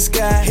rollers in the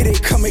sky. Here they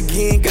come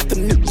again, got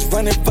them niggas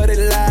running for the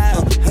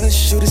life. 100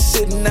 shooters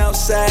sitting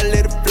outside,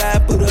 let it fly.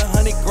 Put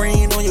 100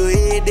 grand on your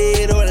head,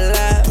 dead or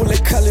alive. Pull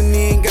that color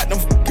in, got them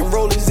fucking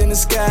rollers in the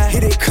sky.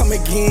 Here they come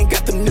again,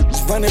 got them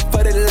niggas running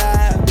for the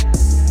life.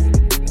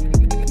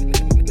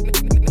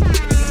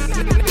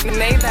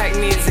 Maybach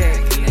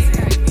music.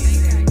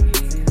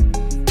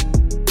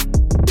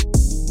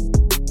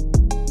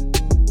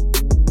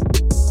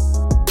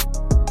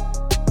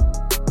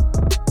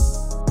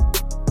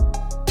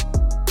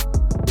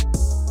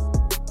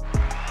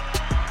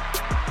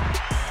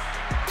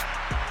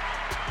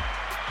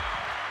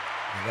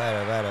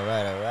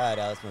 Alright.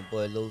 That was my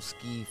boy Lil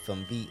Ski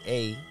from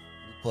VA.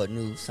 Newport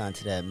News, signed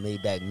to that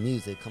Maybach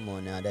music. Come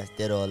on now, that's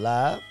Dead or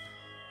Alive.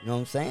 You know what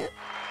I'm saying?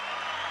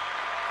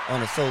 On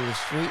the Solar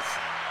Streets.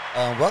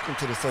 Welcome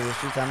to the Solar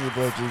Streets. I'm your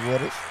boy G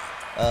Waters.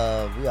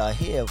 We are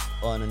here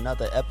on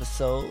another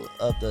episode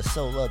of the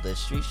Soul of the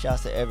Street.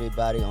 Shouts to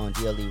everybody on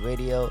DLE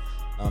Radio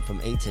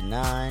from 8 to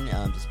 9.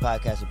 This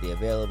podcast will be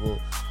available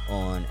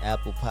on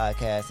Apple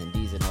Podcasts and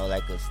Deezer and all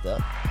that good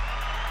stuff.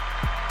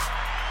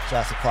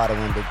 Shouts to Quad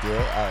One Big Deal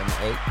out in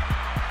the 8.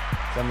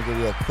 So I'm going to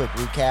give you a quick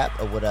recap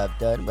of what I've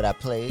done, what I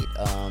played.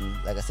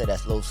 Like I said,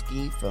 that's Low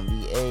Ski from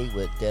VA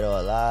with Dead or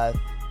Alive.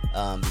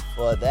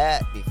 Before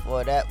that,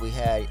 we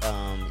had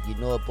You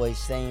Know What Boy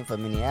Saying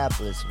from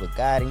Minneapolis with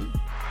Guiding.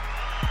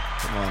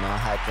 Come on now,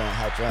 hot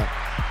drunk.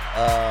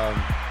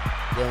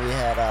 Then we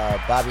had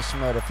Bobby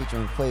Shmurda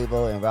featuring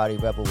Quavo and Rowdy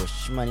Rebel with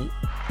Shmoney.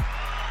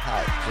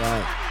 Hot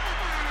drunk.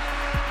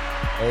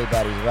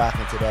 Everybody's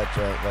rocking to that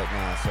joint right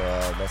now,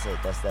 so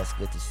that's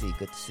good to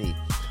see.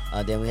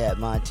 Then we had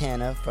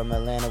Montana from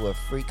Atlanta with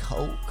Freak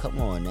Ho. Come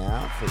on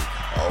now, Freak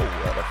Ho,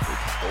 where the Freak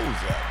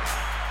Ho's at?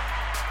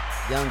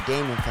 Young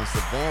Damon from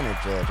Savannah,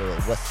 Georgia.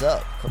 What's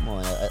up? Come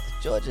on,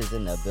 Georgia's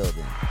in the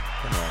building.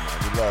 Come on, man.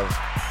 We love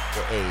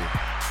the A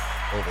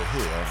over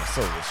here on the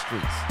Solar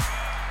Streets.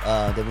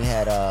 Then we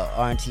had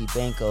R&T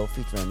Banco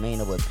featuring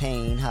Maynard with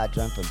Pain. Hot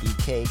Drum from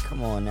BK.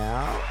 Come on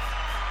now.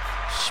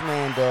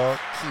 Schmandog,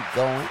 keep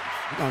going.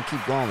 We're going to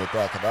keep going with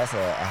that because that's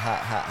a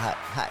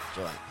hot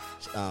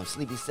joint.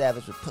 Sleepy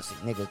Savage with Pussy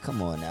Nigga.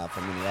 Come on now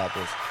from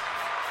Minneapolis.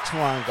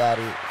 Twan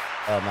Gotti,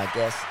 my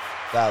guest,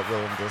 God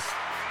willing, this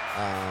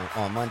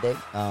on Monday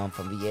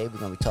from VA. We're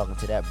going to be talking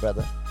to that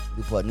brother.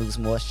 Newport News,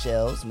 more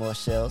shells. And we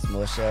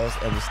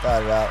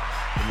started out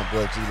with my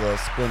boy G-Lloyd,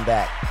 Spin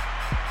Back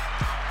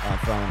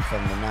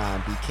from the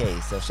 9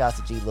 BK. So shouts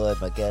to G-Lloyd,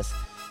 my guest.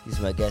 He's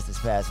my guest this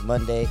past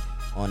Monday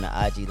on the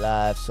IG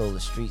Live Solar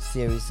Street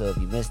series. So if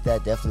you missed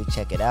that, definitely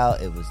check it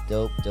out. It was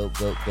dope. And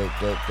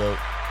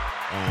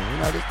you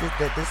know,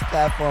 this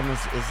platform is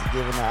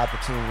giving an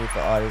opportunity for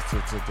artists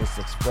to just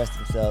express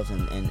themselves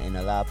and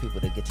allow people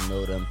to get to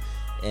know them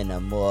in a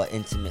more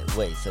intimate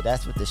way. So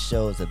that's what the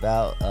show is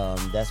about.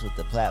 That's what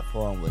the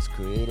platform was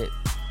created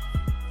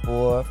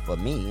for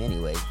me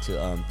anyway,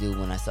 to do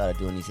when I started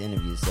doing these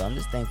interviews. So I'm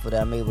just thankful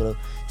that I'm able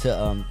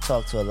to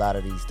talk to a lot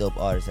of these dope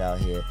artists out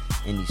here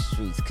in these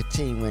streets,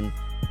 continuing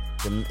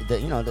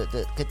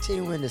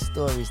continuing the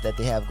stories that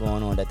they have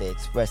going on, that they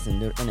express in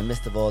the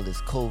midst of all this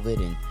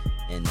COVID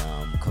and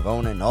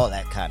Corona and all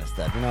that kind of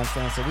stuff. You know what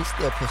I'm saying? So we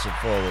still pushing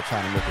forward,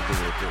 trying to make it do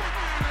what it do.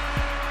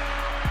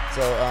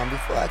 So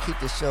before I keep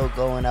the show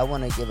going, I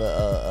want to give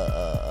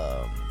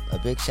a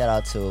big shout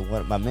out to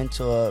my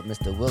mentor,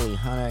 Mr. Willie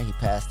Hunter. He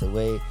passed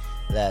away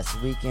last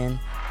weekend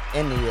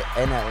in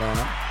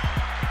Atlanta.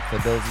 For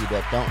those of you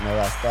that don't know,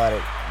 I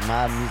started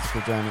my musical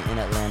journey in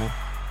Atlanta.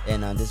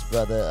 And this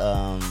brother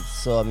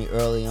saw me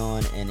early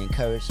on and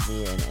encouraged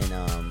me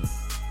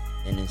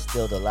and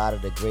instilled a lot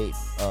of the great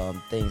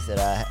things that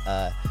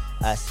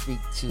I speak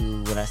to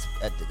when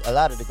a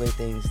lot of the great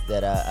things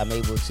that I'm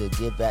able to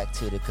give back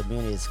to the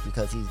communities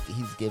because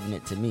he's giving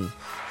it to me.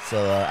 So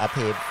I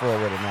pay it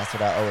forward, and that's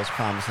what I always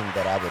promised him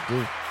that I would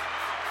do.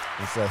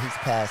 And so he's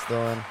passed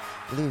on. I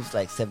believe he's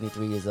like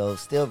 73 years old,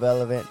 still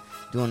relevant,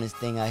 doing his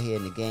thing out here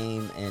in the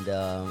game, and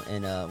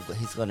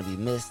he's going to be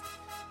missed.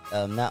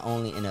 Not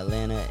only in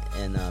Atlanta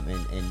and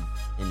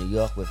in New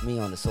York with me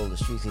on the Solar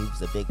Streets. He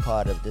was a big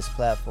part of this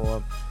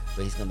platform,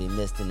 but he's going to be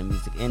missed in the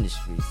music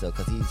industry. So,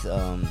 because he's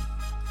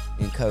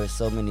encouraged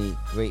so many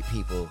great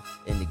people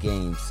in the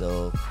game.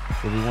 So,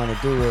 what we want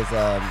to do is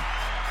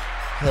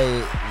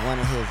play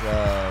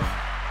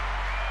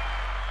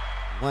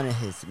one of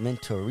his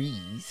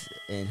mentorees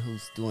and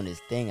who's doing his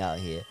thing out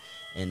here.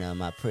 And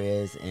my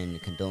prayers and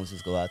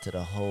condolences go out to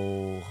the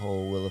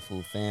whole Willa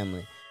Fool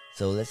family.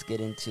 So let's get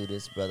into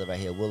this brother right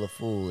here, Willa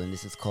Fool, and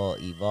this is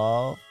called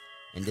Evolve,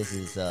 and this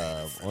is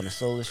on the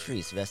Solar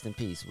Streets. Rest in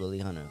peace, Willie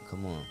Hunter.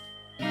 Come on.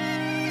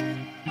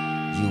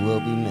 You will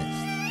be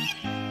missed.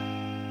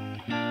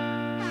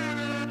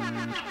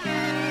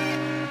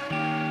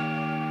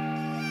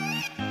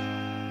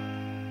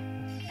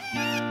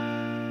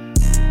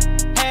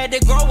 Had to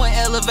grow and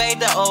elevate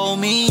the old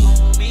me.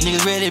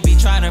 Niggas really be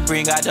trying to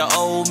bring out the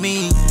old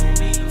me.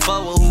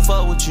 Fuck with who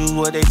fuck with you,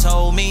 what they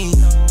told me.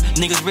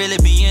 Niggas really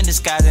be in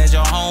disguise as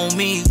your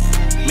homie.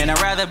 Man,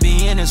 I'd rather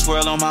be in this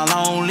world on my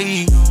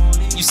lonely.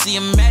 You see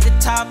I'm at the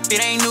top,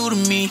 it ain't new to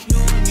me.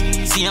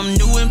 See I'm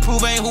new and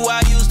prove ain't who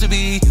I used to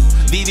be.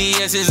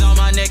 BBS is on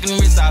my neck and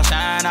wrist, I'll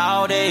shine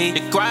all day. The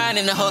grind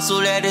and the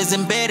hustle that is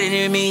embedded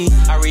in me.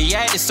 I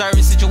react to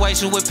certain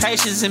situations with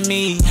patience in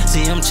me.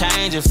 See I'm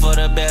changing for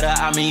the better,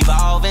 I'm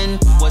evolving.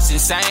 What's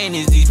insane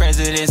is these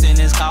presidents in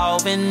this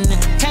coffin.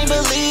 Can't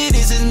believe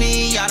this is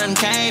me, I done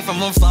came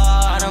from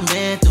afar, I done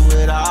been through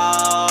it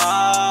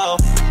all.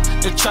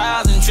 The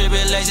trials and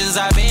tribulations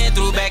I've been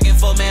through back and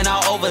forth, man, I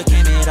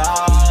overcame it all.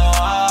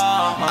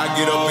 I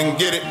get up and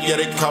get it, yeah,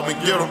 they call me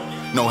get 'em.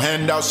 No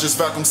handouts, just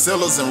vacuum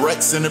sealers and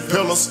racks in the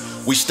pillars.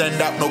 We stand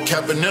out, no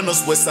capping in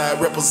us, Westside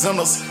represent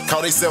us.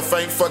 Call theyself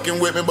ain't fucking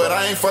with me, but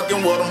I ain't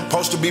fucking with them.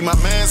 Supposed to be my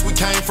mans, we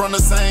came from the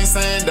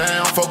same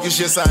down. Focus,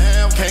 yes I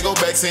am, can't go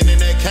back sending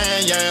that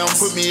can yam.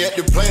 Put me at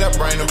the plate, I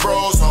bring the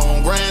bros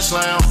home, grand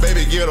slam.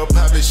 Baby, get up,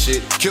 pop this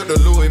shit, kill the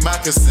Louis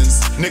moccasins.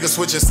 Niggas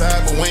switching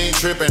side, but we ain't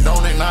tripping,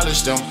 don't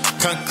acknowledge them.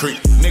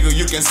 Concrete, nigga,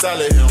 you can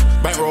solid him.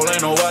 Bankroll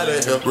ain't no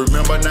wallet here.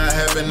 Remember not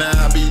having, now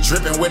I be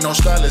dripping with no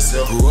stylist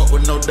here. Grew up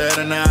with no dad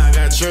and now I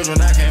got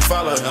children, I can't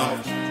follow him.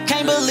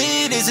 Can't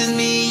believe this is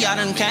me, I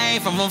done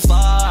came from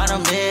afar, I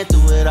done been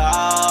through it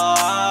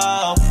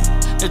all.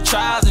 The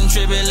trials and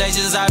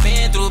tribulations I've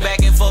been through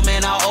back and forth,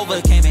 man, I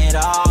overcame it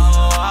all.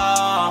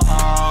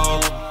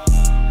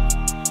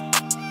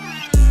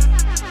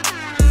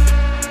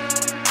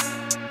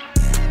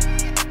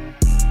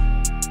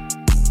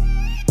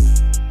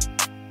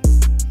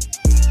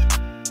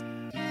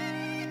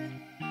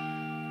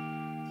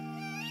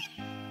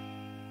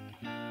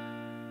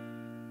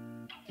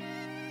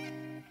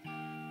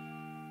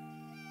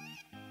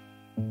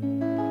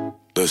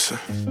 Listen,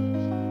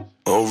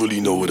 I don't really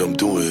know what I'm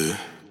doing here.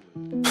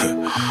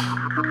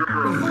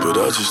 But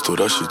I just thought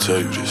I should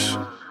tell you this.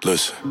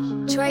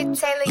 Listen, Trey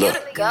Taylor, you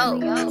the go.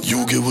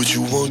 you get what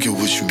you want, get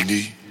what you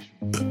need.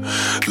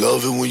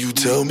 Love it when you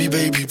tell me,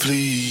 baby,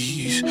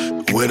 please.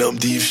 When I'm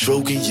deep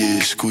stroking, yeah,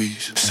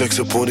 squeeze. Sex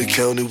up on the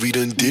counter, we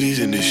done did it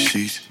in the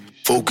sheets.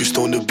 Focused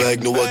on the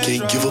bag, no, I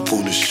can't give up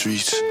on the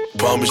streets.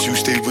 Promise you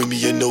stay with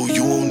me, and know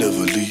you won't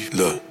never leave.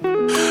 Look,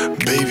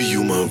 baby,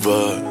 you my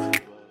vibe.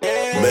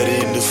 Met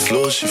her in the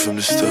floor, she from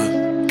the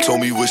start.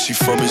 Told me where she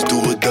from is do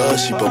or die,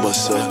 she by my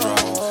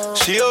side.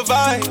 She a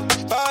vibe,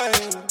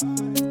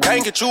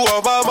 can't get you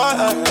off my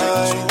mind.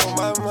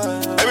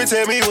 Baby,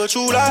 tell me what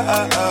you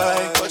like.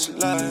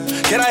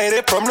 Can I hit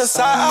it from the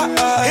side?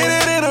 Hit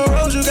it in a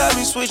row, you got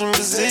me switching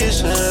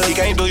positions. He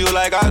can't do you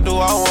like I do,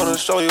 I wanna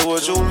show you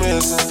what you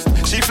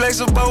missing. She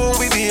flexible when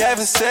we be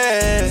having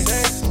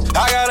sex.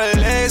 I got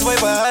her legs way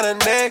behind her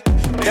neck,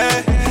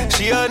 yeah.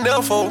 She a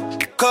nympho.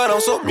 Cut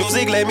on some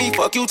music, let me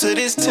fuck you to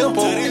this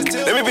tempo.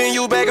 Let me bring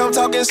you back, I'm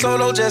talking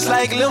solo just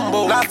like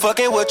Limbo. Not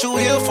fucking what you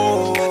here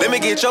for, let me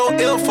get your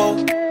info.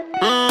 You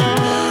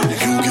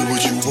get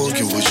what you want,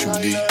 get what you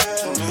need.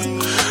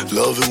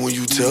 Love it when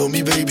you tell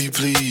me, baby,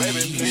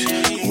 please.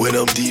 When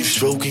I'm deep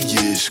stroking,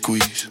 yeah,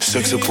 squeeze.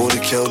 Sex up on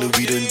the counter,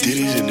 we done did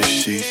it in the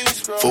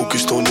sheets.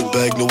 Focused on the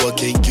bag, no, I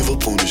can't give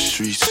up on the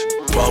streets.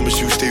 Promise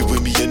you stay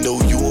with me, and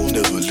know you won't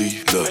never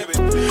leave. Look,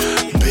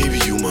 baby,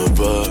 you my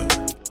vibe.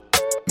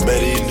 Met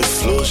her in the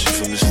floor, she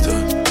from the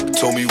start.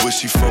 Told me where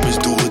she from is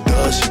do or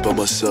die, she by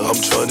my side. I'm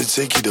trying to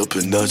take it up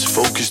a notch.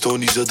 Focused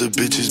on these other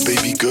bitches,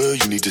 baby girl,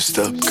 you need to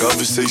stop.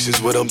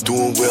 Conversations, what I'm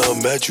doing, where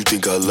I'm at, you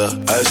think I lie.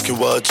 Asking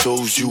why I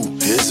chose you,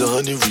 here's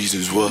 100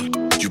 reasons why.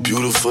 You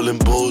beautiful and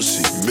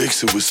bossy,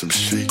 mix it with some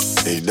street.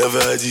 Ain't never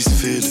had these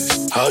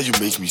feelings, how you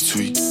make me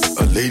sweet.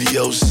 A lady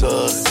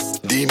outside,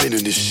 demon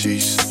in the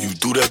sheets. You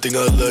do that thing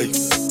I like,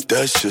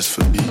 that's just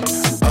for me.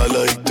 I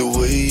like the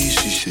way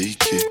she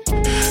shake it.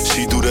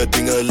 She do that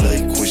thing I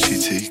like when she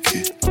take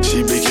it.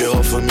 She make it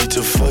hard for me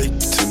to fight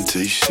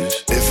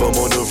temptations. If I'm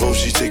on the road,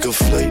 she take a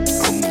flight,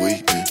 I'm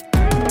waiting.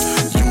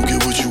 You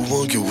get what you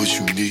want, get what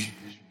you need.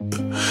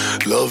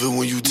 Love it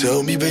when you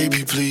tell me,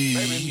 baby,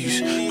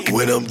 please.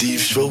 When I'm deep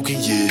stroking,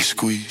 yeah,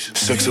 squeeze.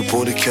 Sex up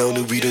on the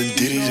counter, we done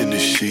did it in the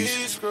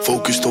sheets.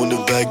 Focused on the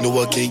bag,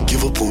 no, I can't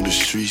give up on the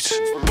streets.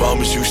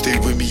 Promise you stay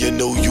with me, I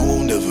know you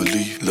won't never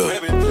leave.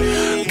 Look,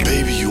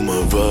 baby, you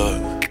my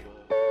vibe.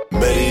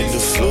 Met her in the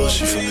floor,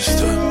 she from the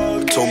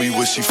start. Told me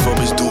where she from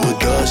is do or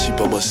die, she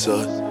by my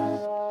side.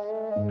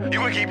 You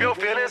can keep your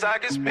feelings, I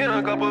can spin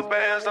a couple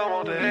bands, don't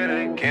want the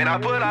headache. Can I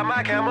pull out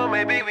my camera,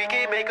 maybe we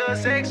can make a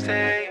sex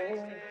tape?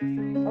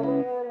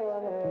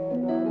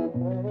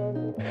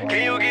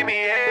 Can you give me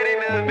head in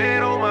the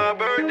bed on my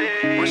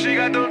birthday? When she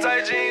got them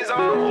tight jeans on,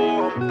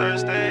 oh, I'm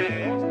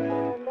thirsty.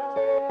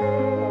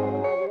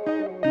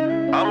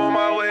 I'm on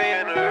my way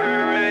in a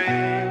hurry.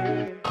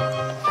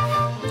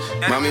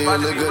 Mommy, you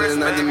look good, it's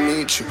nice to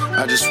meet you.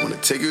 I just wanna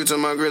take you to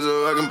my crib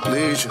so I can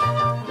please you.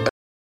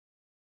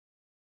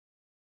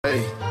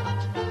 Hey.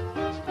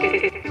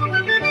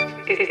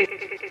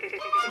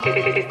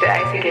 It's the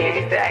ice again,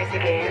 it's the ice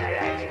again.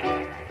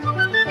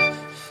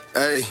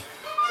 Hey.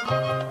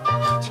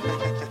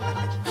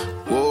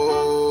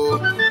 Whoa,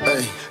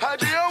 hey.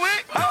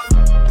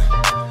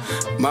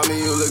 Mommy,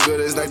 you look good,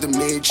 it's nice to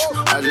meet you.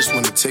 I just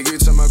wanna take you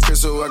to my crib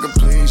so I can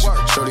please you.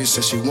 Shorty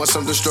said she wants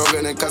something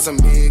stronger than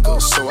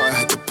Casamigos, so I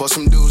had to pour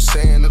some dudes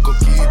saying a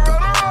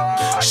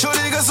coquito.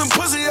 Shorty got some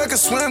pussy I can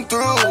swim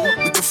through.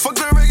 We can fuck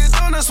the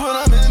reggaeton, that's what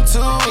I'm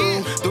into.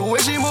 The way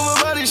she move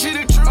her body, she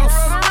the truth.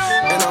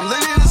 And I'm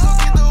letting this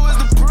coquito is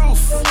the proof.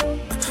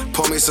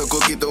 Pour me some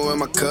coquito in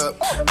my cup.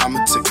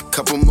 I'ma take a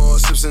couple more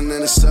sips and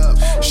then it's up.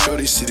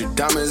 Shorty see the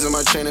diamonds in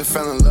my chain and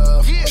fell in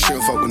love. She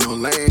don't fuck with no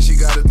lane, she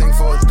got a thing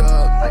for a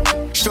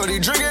thug. Shorty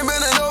drinking,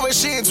 bending over,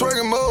 she ain't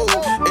twerking mode.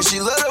 And she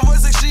love her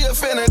voice like she a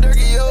fan of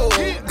Dirty O.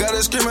 Got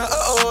her screaming,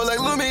 uh-oh, like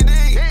Lumi D.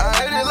 I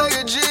hate it like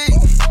a G.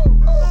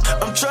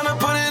 I'm tryna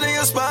put it in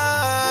your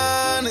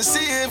spine and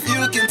see if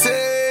you can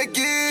take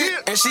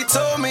it. And she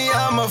told me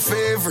I'm her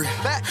favorite.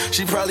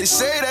 She probably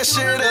say that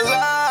shit a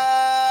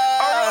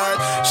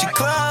lot. She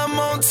climb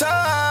on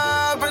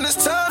top, and this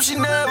time she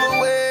never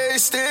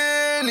wasting.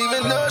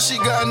 Even though she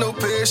got no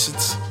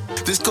patience,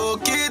 this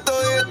coquito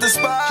hit the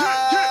spot.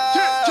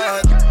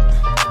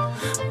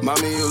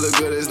 Mommy, you look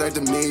good, it's nice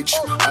to meet you.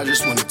 I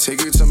just wanna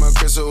take you to my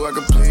crib so I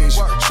can please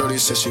you. Shorty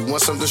said she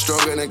wants something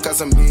stronger than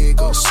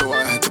Casamigos, so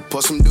I had to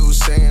pour some dudes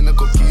saying a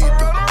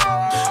coquito.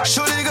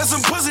 Shorty got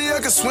some pussy I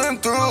can swim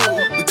through.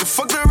 We can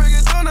fuck the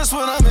reggaeton, that's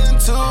what I'm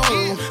into.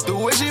 The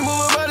way she move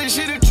her body,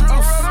 she the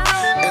truth.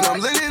 And I'm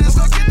letting this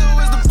coquito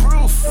is the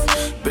proof.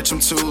 Bitch, I'm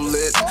too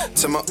lit.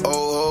 Tell my old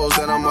hoes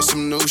that I'm on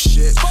some new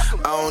shit.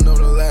 I don't know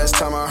the last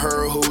time I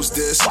heard who's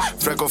this.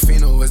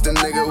 Frecofino is the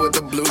nigga with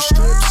the blue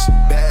strips.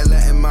 Bad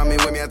Latin mommy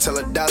with me, I tell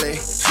her dale.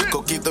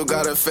 Coquito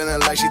got her feeling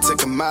like she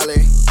took a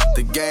Molly.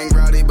 The gang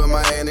rowdy, but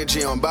my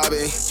energy on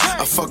Bobby.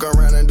 I fuck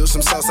around and do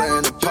some salsa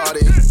in the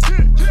party.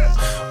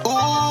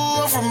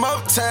 Ooh, I'm from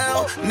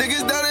uptown.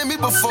 Niggas doubted me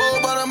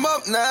before, but I'm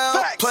up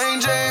now.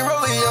 Plain Jane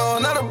rolling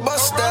on, not a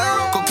bust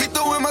down.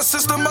 Coquito in my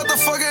system, about to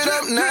fuck it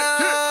up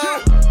now.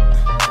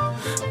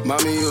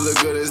 Mommy, you look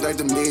good, it's nice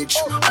to meet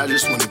you. I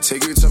just wanna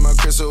take you to my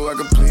crib so I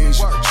can please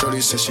you.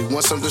 Shorty said she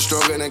wants something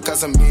stronger than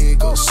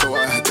Casamigos, so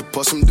I had to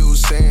pour some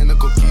dudes saying a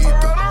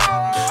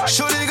coquito.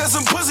 Shorty got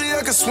some pussy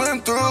I can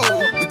swim through.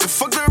 We can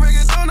fuck the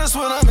reggaeton, that's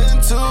what I'm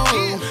into.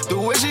 The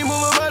way she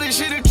move her body,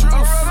 she the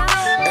truth.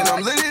 And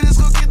I'm letting this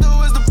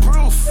coquito is the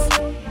proof.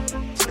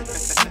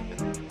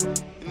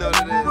 You know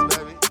what it is,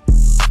 baby.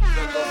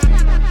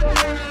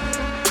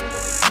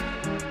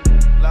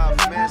 Live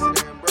from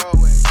Amsterdam,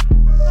 Broadway.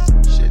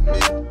 Shit me.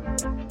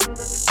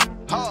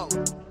 Ho!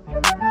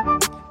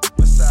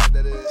 What side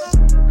that is?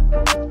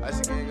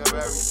 Icy gang of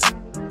everything.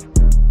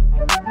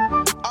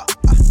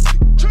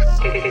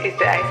 It's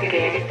the ice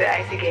again, it's the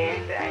ice again,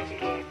 it's the ice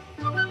again.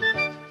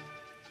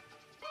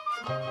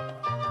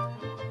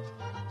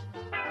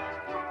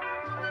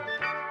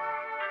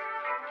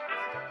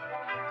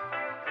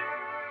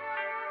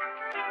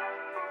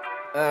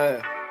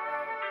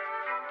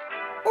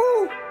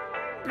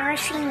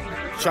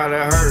 Try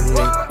to hurt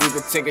me, you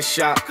could take a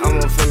shot. I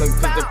won't feel like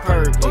Mr.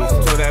 Perkins.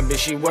 Told that bitch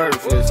she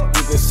worthless, you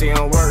can see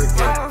I'm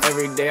working.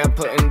 Every day I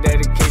put in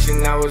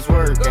dedication, I was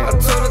working. I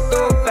told her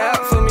throw it back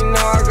for me,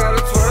 now I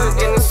gotta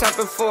twerk. And it's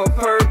happened for a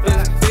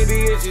purpose.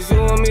 Baby, it's just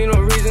you and me,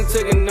 no reason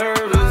to get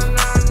nervous.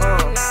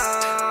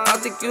 I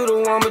think you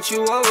the one, but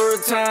you over a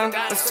time.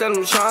 I said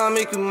I'm trying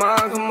to make you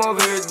mine, come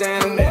over here,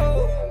 damn.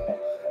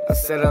 I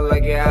said I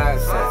like your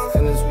eyes,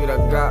 in the sweet I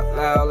got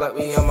loud like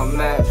we on my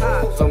match.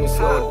 Told me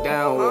slow it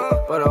down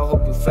with, but I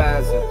hope you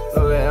fasten.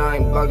 Know that I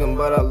ain't bugging,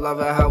 but I love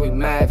it how we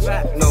match.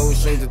 No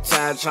strings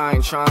attached, I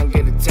ain't trying to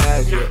get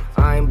attached yet.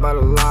 I ain't about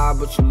to lie,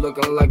 but you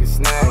looking like a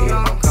snag.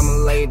 Come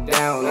and lay it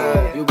down,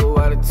 you go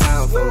out of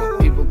town for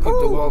me. People quick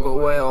to walk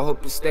away, I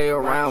hope you stay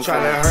around.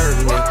 Try to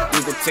hurt me,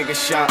 you could take a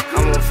shot.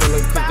 I won't feel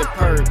like Mr.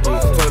 Perkins.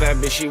 Told that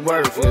bitch she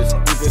worthless,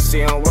 you can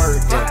see I'm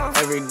working.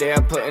 Every day I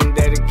put in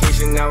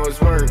dedication, now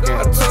it's working.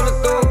 I told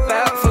her throw it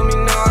back for me,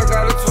 now I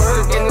gotta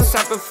twerk. And it's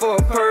happened for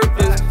a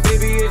purpose.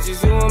 Baby, it's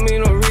just you and me,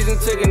 no reason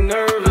to get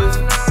nervous.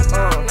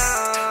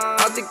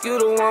 I think you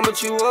the one,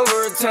 but you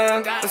over a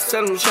 10. I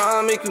said I'm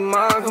trying to make you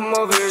mine, come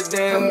over here,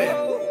 damn.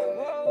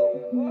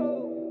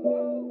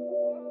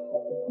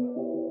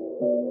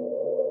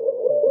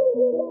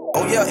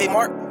 yeah, hey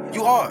Mark,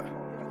 you hard.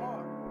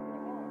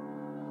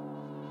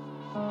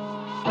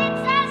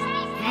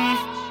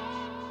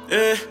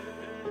 Yeah.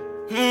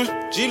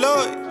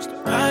 G-Lloyd. It's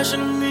the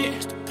passion of me,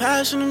 it's the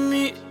passion of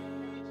me.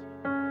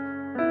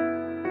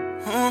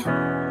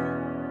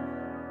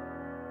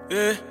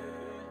 Yeah.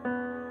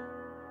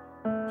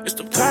 It's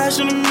the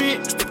passion of me,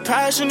 it's the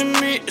passion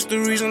of me. It's the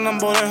reason I'm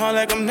ballin' hard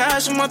like I'm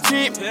Nash on my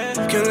team.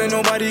 Can't let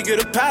nobody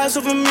get a pass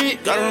over me.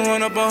 Gotta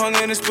run up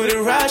 100 and split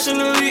it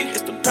rationally.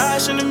 It's the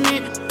passion of me,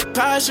 the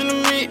passion of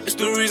me. It's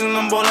the reason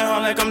I'm ballin'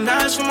 hard like I'm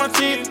Nash on my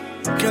team.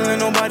 Can't let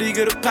nobody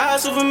get a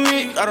pass over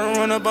me. Gotta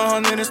run up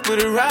 100 and split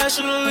it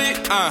rationally.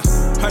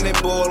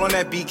 100 ball on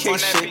that BK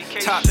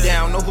shit. Top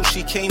down, know who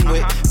she came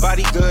with.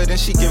 Body good and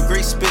she give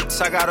great spits.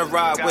 I gotta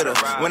ride with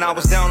her. When I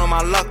was down on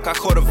my luck, I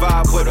caught a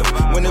vibe with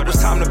her. When it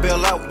was time to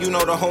bail out, you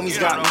know the homies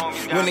got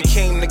me. When it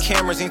came to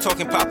cameras, ain't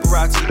talking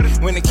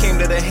paparazzi. When it came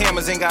to the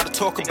hammers, ain't gotta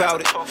talk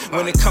about it.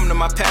 When it come to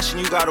my passion,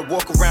 you gotta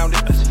walk around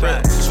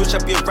it. Switch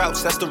up your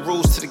routes, that's the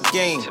rules to the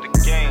game.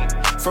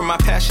 From my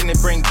passion,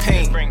 it bring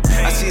pain.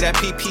 I see that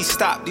PP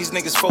stop, these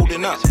niggas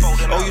folding up.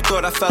 Oh, you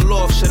thought I fell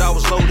off, shit, I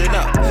was loaded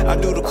up. I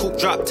do the coupe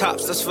drop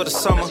tops, that's for the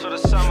summer.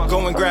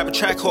 Go and grab a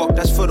track hawk,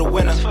 that's for the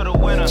winter.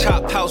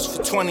 Chop house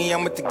for 20,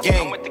 I'm with the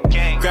gang.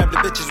 Grab the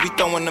bitches, we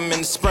throwing them in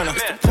the sprinter.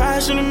 It's the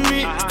passion of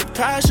me, it's the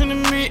passion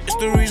of me. It's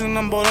the reason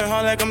I'm ballin'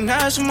 hard like I'm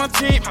Nash on my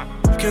team.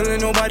 Can't let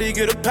nobody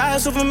get a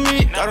pass over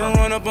me. Gotta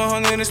run up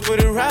 100 and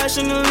split it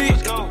rationally.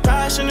 It's the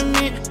passion of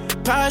me,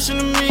 passion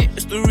of me.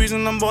 It's the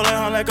reason I'm ballin'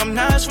 hard like I'm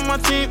Nash for my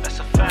team.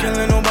 Can't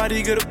let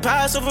nobody get a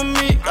pass over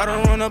me.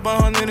 Gotta run up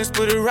 100 and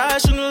split it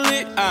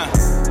rationally.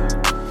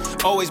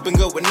 Always been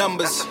good with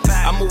numbers.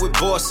 I move with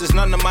bosses,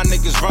 none of my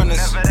niggas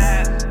runners.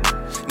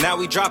 Now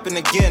we dropping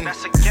again.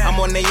 I'm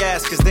on they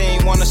ass cause they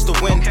ain't want us to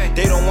win.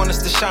 They don't want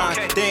us to shine,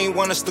 they ain't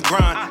want us to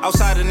grind.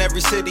 Outside in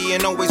every city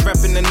and always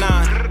reppin' the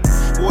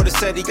 9. Water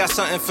said he got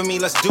something for me,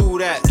 let's do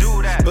that.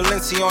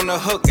 Balenci on the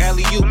hook,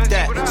 alley-oop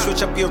that.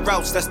 Switch up your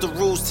routes, that's the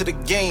rules to the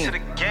game.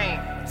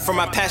 From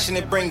my passion,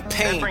 it bring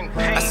pain.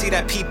 I see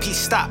that PP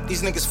stop,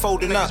 these niggas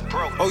folding up.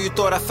 Oh, you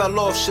thought I fell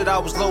off, shit, I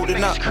was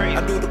loading up.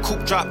 I do the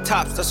coupe drop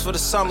tops, that's for the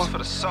summer.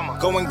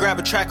 Go and grab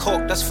a track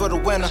hawk, that's for the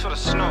winter.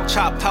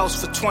 Chop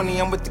house for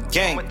 20, I'm with the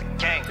gang.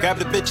 Grab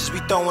the bitches, we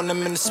throwing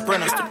them in the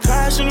sprinter. It's the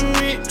passion of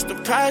me, it's the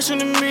passion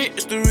of me.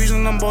 It's the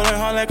reason I'm ballin'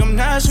 hard like I'm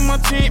Nash on my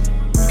team.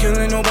 Can't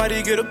let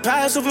nobody get a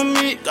pass over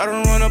me. Gotta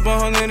run up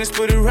 100 and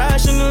split it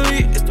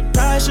rationally. It's the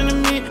passion of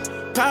me,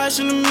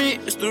 passion of me.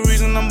 It's the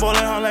reason I'm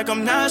ballin' hard like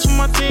I'm Nash on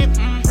my team.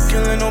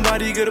 Can't let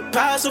nobody get a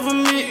pass over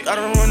me.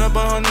 Gotta run up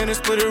 100 and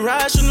split it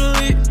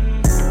rationally.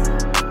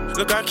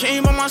 Look, I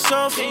came by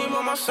myself.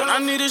 When I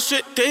needed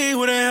shit, they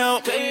wouldn't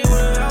help. They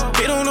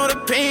don't know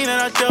the pain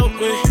that I dealt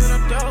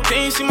with. They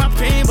ain't see my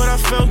pain, but I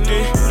felt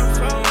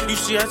it. You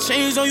see, I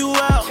changed on you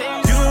out.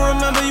 You don't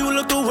remember, you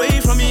looked away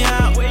from me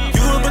out.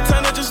 You were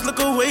pretending, just look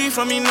away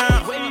from me now.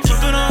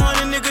 Keep it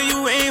 100, nigga,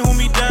 you ain't hold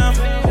me down.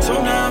 So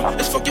now,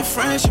 let's fuck your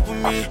friendship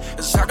with me.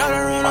 Cause I gotta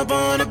run up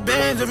 100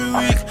 bands every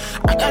week.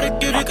 I gotta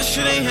get it, cause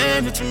shit ain't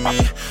handed to me.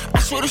 I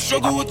swear the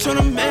struggle will turn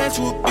a man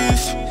to a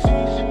beast.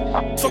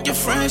 Fuck your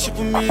friendship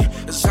with me.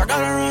 Cause I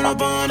gotta run up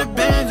 100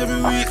 bands every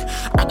week.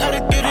 I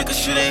gotta get it, cause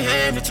shit ain't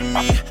handed to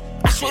me.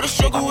 I swear the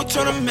struggle will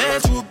turn a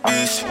man to a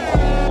beast.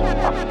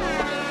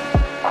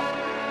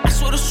 I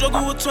swear the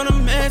struggle will turn a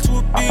man to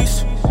a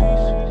beast.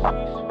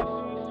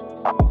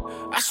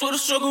 I swear the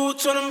struggle will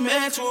turn a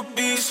man to a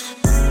beast.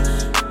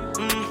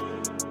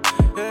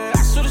 Yeah,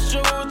 I swear the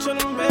struggle will turn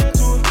a man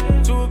to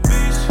a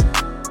beast.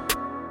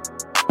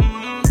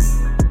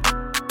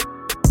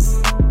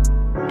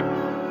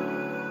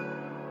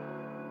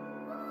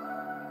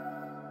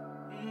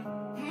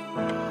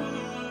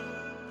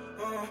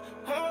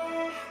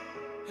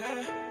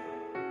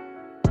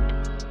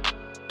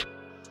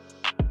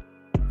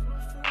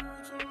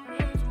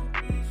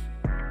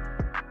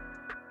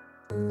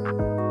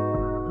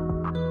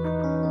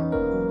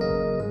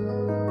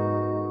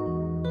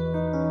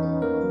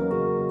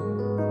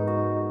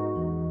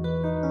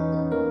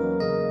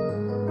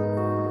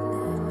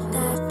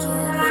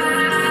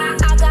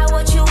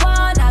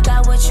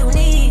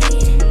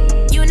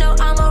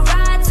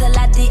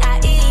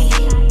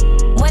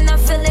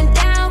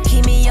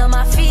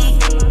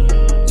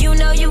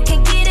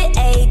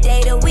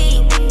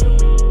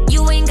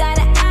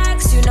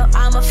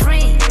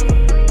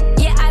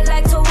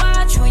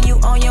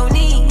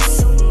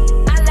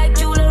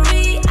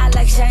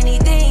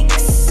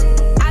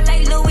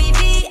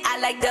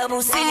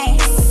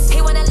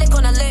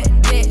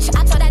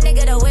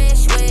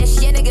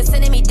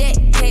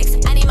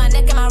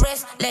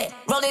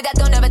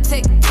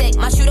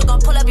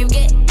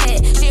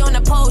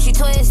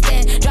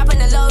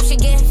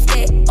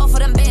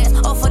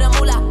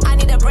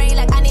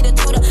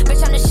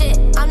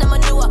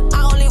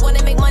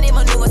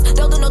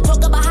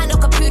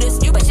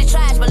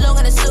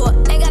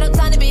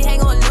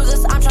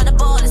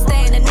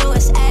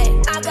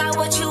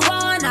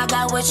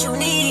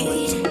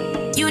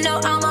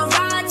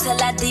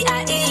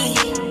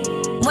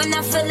 When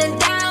I'm feeling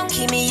down,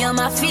 keep me on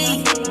my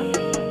feet.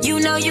 You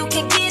know you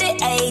can get it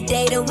every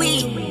day of the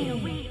week.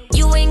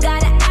 You ain't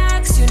gotta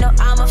ask, you know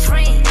I'm a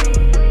friend.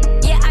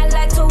 Yeah, I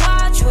like to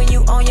watch when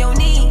you on your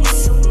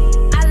knees.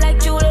 I like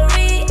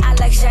jewelry, I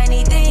like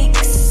shiny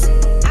things.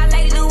 I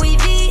like Louis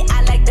V,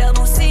 I like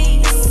double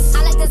C's.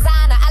 I like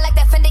designer, I like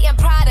that Fendi and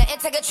Prada. And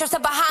take a trip to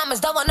Bahamas,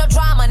 don't want no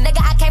drama.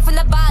 Nigga, I came from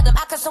the bottom,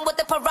 I consume with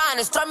the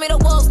piranhas. Throw me the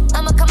wolves,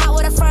 I'ma come out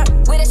with a fur.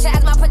 With a shit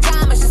as my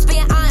pajamas, just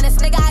being honest.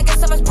 Nigga, I get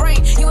so much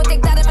brain, you would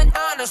think that I'm an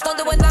honest. Don't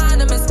do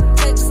anonymous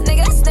tips,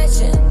 nigga, that's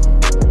snitching.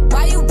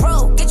 Why you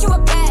broke? Get you a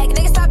bag,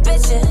 nigga, stop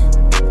bitching.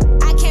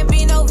 I can't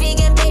be no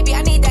vegan, baby,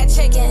 I need that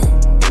chicken.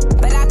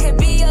 But I could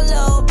be a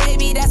little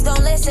baby that's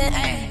gon' listen.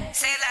 Ay,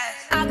 say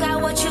less. I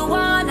got what you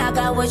want, I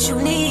got what you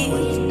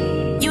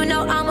need. You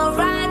know I'ma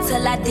ride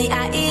till I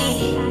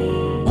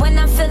D.I.E. When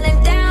I'm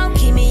feeling down,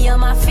 keep me on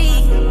my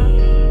feet.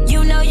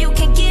 You know you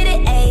can get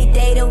it every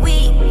day of the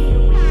week.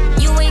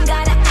 You ain't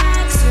gotta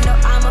ask, you know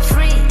I'm a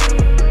freak.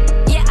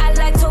 Yeah, I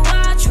like to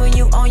watch when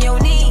you on your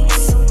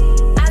knees.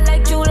 I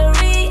like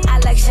jewelry, I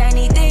like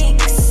shiny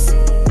things.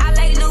 I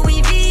like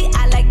Louis V,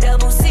 I like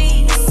double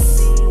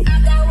C's.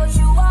 I got what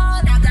you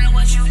want, I got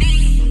what you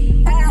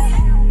need. Ay,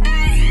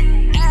 ay,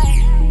 ay,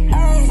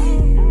 ay.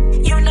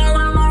 You know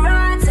I'ma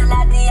ride till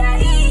I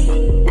D.I.E.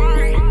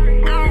 Ay,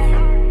 ay,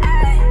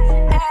 ay,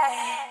 ay.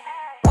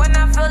 When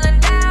I'm feeling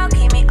down,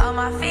 keep me on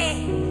my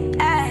feet.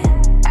 Ay,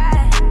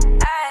 ay,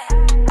 ay,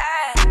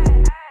 ay.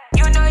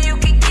 You know you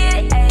can get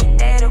it every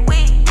day of the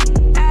week.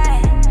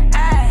 Ay,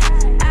 ay,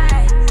 ay,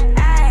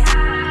 ay.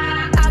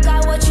 I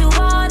got what you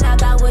want, I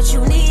got what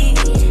you need.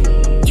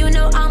 You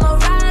know I'ma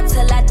ride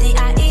till I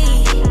D.I.E.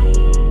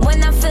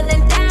 When I'm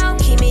feeling down,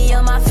 keep me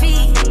on my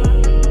feet.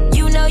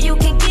 You know you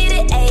can get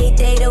it every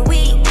day of the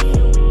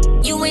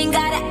week. You ain't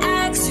gotta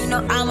ask, you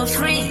know I'm a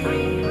freak.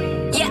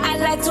 Yeah, I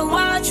like to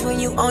watch when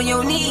you on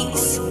your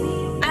knees.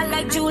 I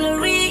like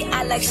jewelry,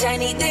 I like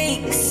shiny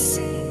things.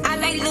 I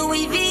like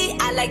Louis V,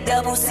 I like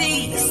double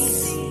C's.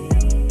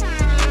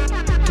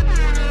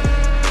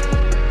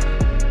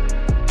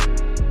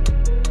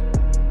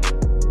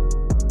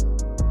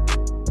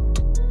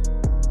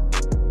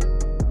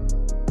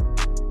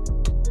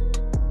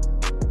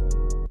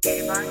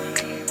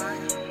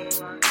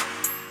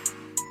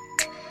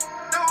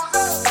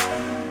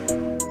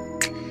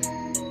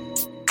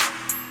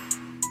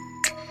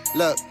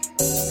 Look,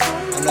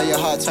 I know your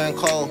heart turned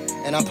cold,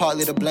 and I'm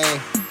partly to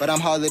blame. But I'm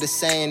hardly the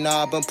same,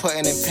 nah, I've been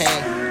putting in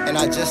pain. And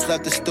I just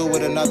left the stew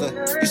with another.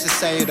 Used to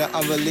say you're the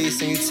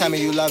unreleased, and you tell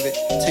me you love it.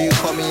 Till you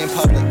caught me in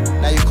public,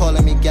 now you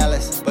calling me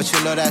gallus. But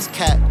you know that's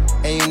cap,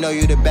 and you know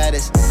you the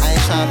baddest. I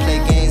ain't trying to play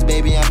games,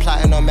 baby, I'm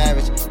plotting on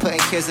marriage. Putting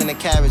kids in the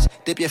carriage,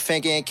 dip your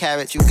finger in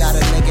carrots. You got a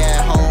nigga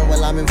at home,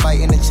 well I'm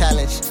inviting the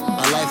challenge.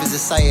 My life is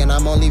exciting,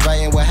 I'm only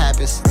writing what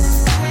happens.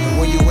 But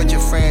when you with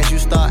your friends, you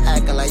start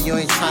acting like you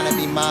ain't trying to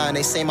be mine.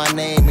 They say my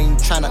name and you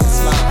trying to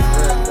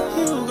smile for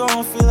real. You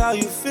gon' feel how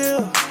you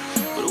feel,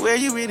 but where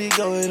you really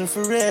going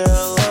for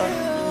real?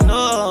 You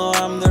know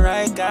I'm the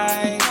right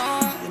guy,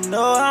 you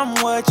know I'm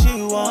what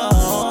you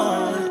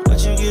want. But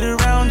you get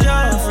around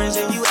your friends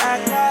and you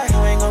act like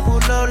you ain't gon'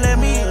 pull up, let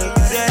me give you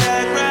that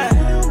act right.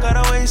 You don't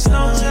gotta waste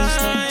no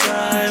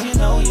time, you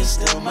know you're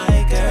still my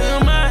girl,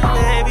 you're my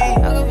baby.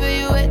 I can feel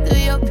you wet through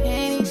your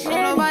panties.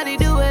 Ain't nobody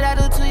do what I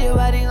do to your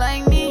body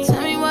like me.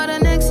 Tell me why the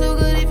next so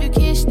good if you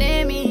can't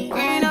stand me.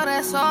 Girl, you know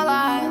that's all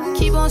I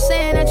keep on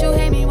saying that you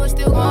hate me, but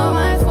still call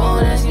my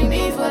phone asking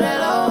me for that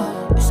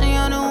love. You say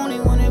I'm the only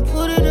one that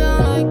put it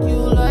down like you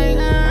like.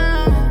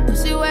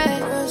 Pussy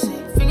wet,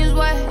 fingers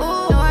wet.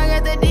 Know I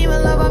got that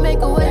demon love, I make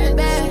her wet the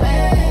bed.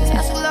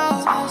 Task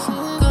low,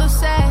 good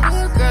sex.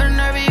 Girl, the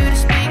nerve of you to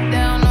speak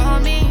down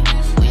on me.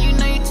 When you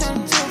know you turn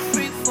into a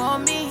freak for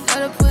me.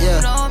 Gotta put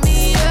it on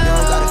me, yeah. You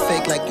don't gotta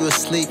fake like you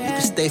asleep, you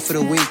can stay for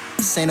the week.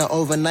 This ain't an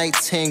overnight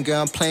 10,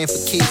 girl, I'm playing for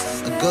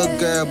keeps. A good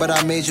girl, but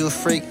I made you a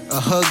freak. A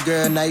hood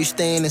girl, now you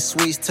staying in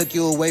suites. Took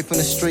you away from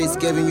the streets,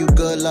 giving you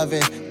good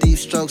loving. Deep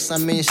strokes,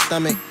 I'm in your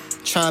stomach.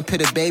 Trying to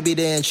put a baby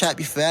there and trap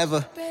you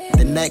forever.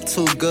 The neck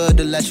too good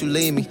to let you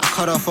leave me. I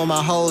cut off all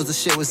my hoes, the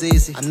shit was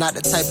easy. I'm not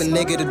the type of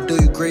nigga to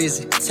do you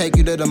greasy. Take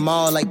you to the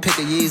mall like pick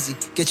a Yeezy.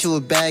 Get you a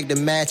bag to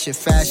match your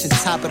fashion.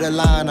 Top of the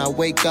line, I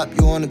wake up,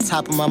 you on the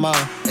top of my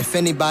mind. If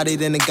anybody,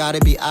 then it gotta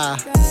be I.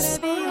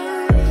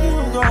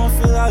 You gon'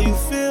 feel how you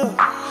feel,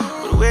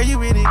 but where you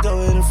really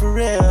going for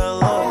real?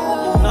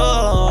 Oh, you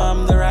know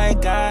I'm the right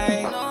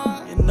guy,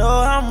 you know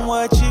I'm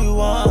what you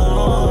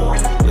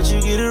want. But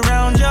you get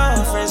around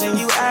your friends and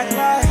you act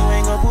like you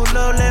ain't gon' pull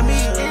up, let me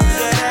give you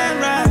that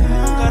right.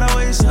 You gotta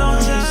waste no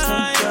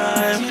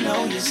time, you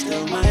know you're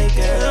still my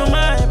girl,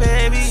 my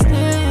baby.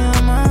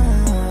 Still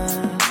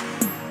mine.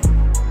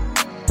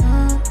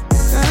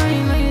 Girl,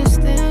 you know you're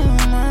still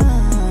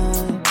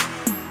mine.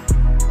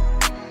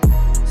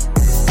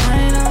 I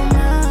don't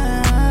mind.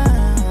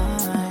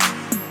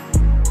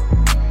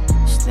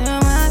 Still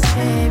my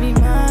baby,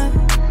 mine.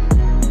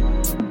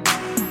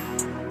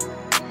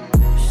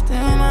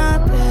 Still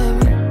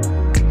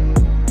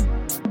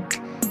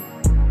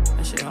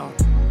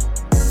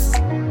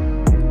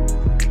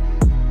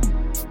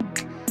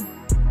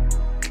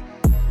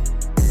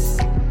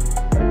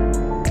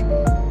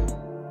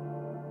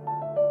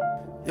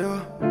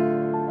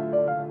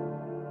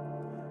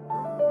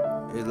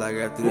It's like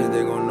after this,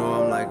 they gon'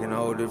 know I'm like in a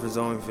whole different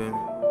zone, you feel me?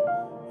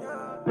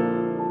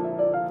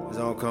 It's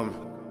all coming.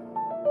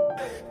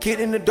 Kid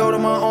in the door to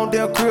my own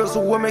damn crib, so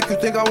what make you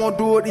think I won't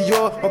do it to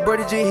yours? My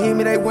brother just hit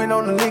me, they went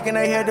on the lick and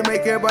they had to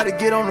make everybody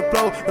get on the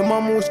floor. The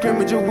mama was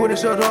screaming, just wouldn't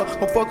shut up.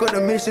 Gon' fuck up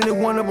the mission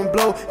and one of them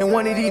blow. And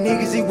one of these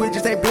niggas, he with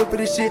just ain't built for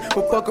this shit.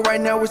 But fuck it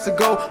right now, it's a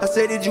go. I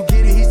said, did you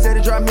get it? He said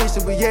it dry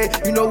mission, but yeah,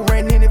 you know who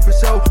ran in it for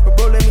sure. But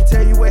bro, let me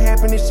tell you what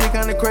happened, this shit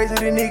kinda crazy.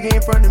 The nigga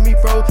in front of me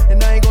froze.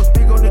 And I ain't gon'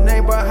 speak on the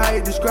name, but how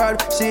you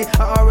describe it. Shit,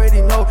 I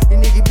already know. You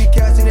niggas be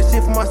casting that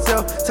shit for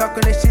myself.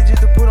 Talking that shit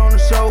just to put on the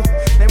show.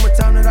 Name a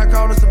time that I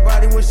called on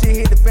somebody when shit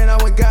hit the fan,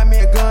 I went got me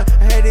a gun.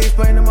 I had to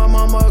explain to my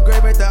mama a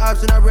grave ain't the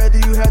option. I'd rather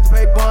you have to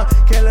pay bond.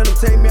 Can't let them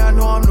take me, I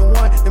know I'm the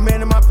one. The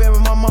man in my family,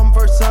 my mama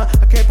first son.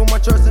 I can't put my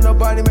trust in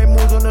nobody, make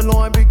moves on the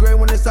lawn. Be great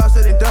when it's all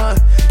said and done.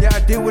 Yeah, I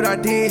did what I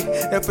did,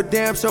 that for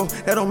damn sure.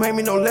 That don't make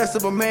me no less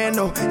of a man,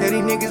 no. Yeah,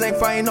 these niggas ain't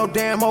fighting no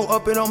damn hoe.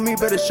 Up it on me,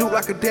 better shoot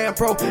like a damn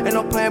pro. And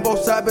I'm playing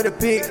both sides, better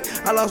pick.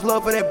 I lost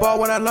love for that ball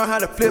when I learned how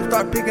to flip.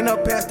 Start picking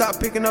up pass, stop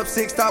picking up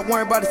six. Stop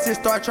worrying about the six,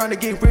 start trying to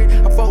get rich.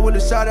 I fuck with a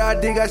shot that I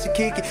dig, I should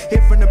kick it.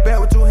 Hit from the back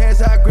with two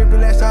hands, I grip the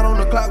last shot on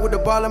the clock with the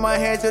ball in my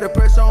hands. Till the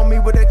pressure on me,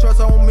 but they trust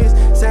I won't miss.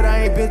 Said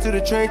I ain't been to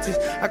the trenches.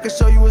 I can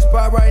show you a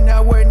spot right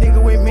now where a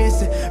nigga went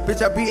missing.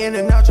 Bitch, I be in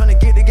and out trying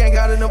to get the gang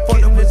out of them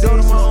fucked up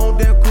positions. My own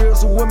damn crib,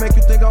 so what make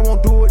you think I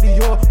won't do it to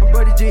yours? My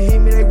brother just hit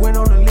me, they went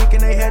on the lick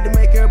and they had to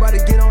make everybody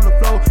get on the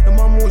floor. The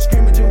mama was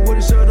screaming, just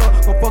wouldn't shut up.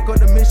 Gon' fuck up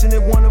the mission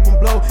if one of them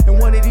blow. And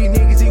one of these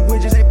niggas, he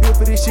just ain't built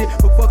for this shit.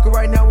 But fuck it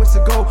right now, it's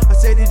a go. I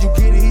said, did you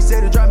get it? He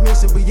said it dry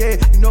mission, but yeah,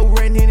 you know we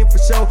ran in it for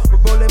sure.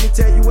 But bro, let me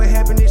tell you what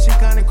happened. This shit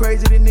kinda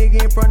crazy. The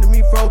nigga in front of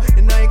me froze.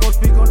 And I ain't gon'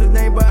 speak on the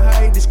name, but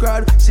how he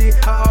described it. Shit,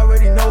 I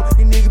already know.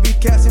 You niggas be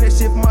casting that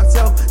shit for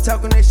myself.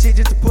 Talking that shit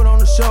just to put on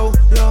the show,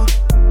 yeah.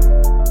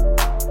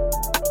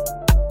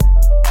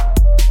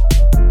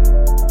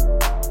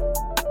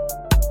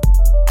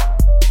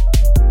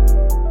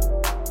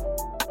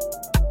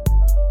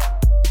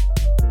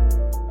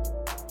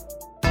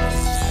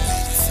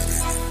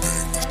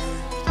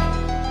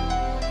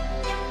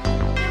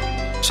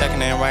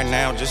 Checking in right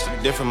now, just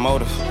a different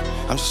motive.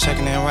 I'm just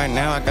checking in right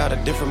now, I got a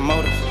different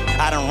motive.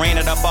 I done ran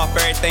it up off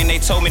everything they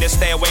told me to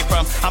stay away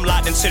from. I'm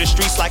locked into the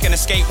streets like an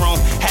escape room.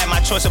 Had my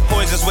choice of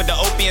poisons with the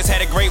opiates,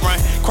 had a great run.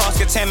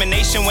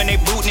 Cross-contamination when they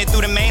booting it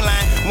through the main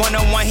line.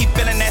 One-on-one, he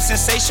feeling that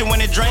sensation when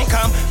the drink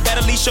come. Better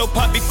leash your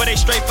pup before they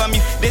straight from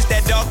you. This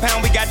that dog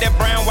pound, we got that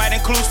brown, white,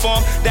 and clues for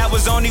 'em. That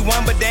was only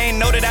one, but they ain't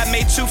know that I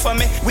made two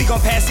from it. We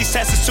gon' pass these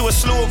tests to a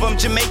slew of them.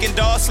 Jamaican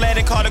dog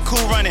sledding, called a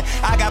cool running.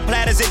 I got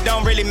platters, it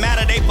don't really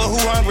matter, they for who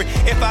hungry.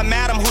 If I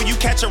mad them, who you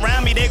catch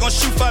around me, they gon'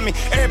 shoot for me.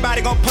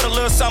 Everybody gon' put a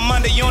little something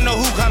under, you don't know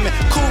who coming.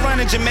 Cool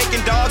running,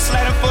 Jamaican dog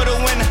sledding for the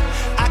winner.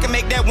 I can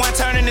make that one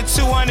turn into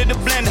two under the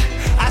blender.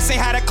 I seen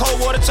how that cold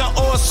water turn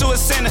oil to a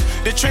center.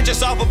 The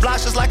trenches off of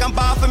blocks just like I'm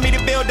buying for me to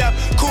build up.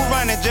 Cool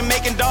running,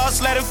 Jamaican dog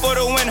sledding for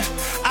the winner.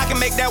 I can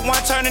make that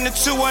one turn into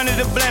two under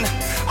the blender.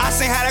 I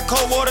seen how that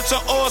cold water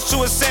turn oil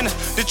to a center.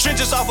 The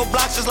trenches off of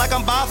blocks just like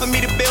I'm buying for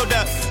me to build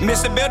up.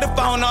 Mr. Build the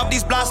phone off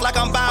these blocks like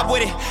I'm Bob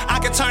with it. I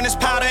can turn this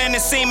powder into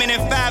semen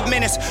in 5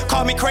 minutes.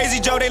 Call me Crazy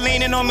Joe, they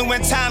leaning on me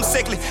when time's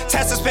sickly.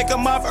 Testers pick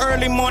them up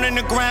early morning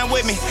to grind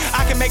with me.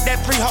 I can make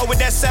that pre-hoe with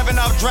that 7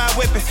 off dry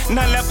whipping.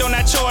 Nothing left on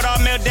that chore, it all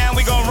melt down,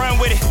 we gon' run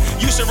with it.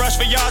 Used to rush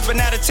for yards, but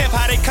now the temp,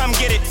 how they come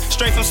get it.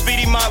 Straight from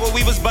Speedy Mart where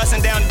we was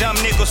busting down dumb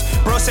nickels.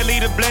 Bro said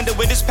leave the blender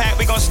with this pack,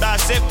 we gon' start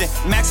sifting.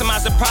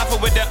 Maximize the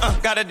profit with the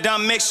got a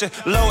dumb mixture.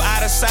 Low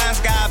out of science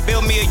guy,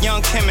 build me a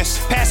young chemist.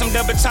 Pass him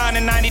the baton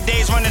in 90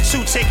 days, running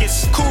 2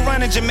 tickets. Cool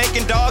running,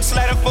 Jamaican dog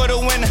sledding for the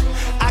winner.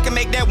 I can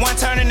make that one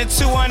turn into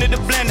 2 under the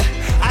blender.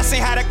 I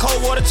seen how that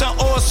cold water turn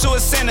oil to a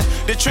center.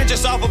 The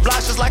trenches off of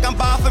blocks just like I'm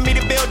buying for me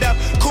to build up.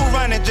 Cool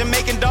running,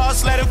 Jamaican dog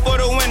sledding for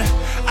the winner.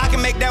 I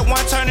can make that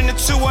one turn into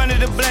 2 under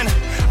the blender.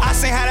 I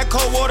seen how that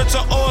cold water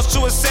turn oil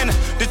to a center.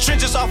 The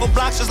trenches off of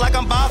blocks just like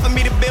I'm buying for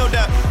me to build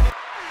up.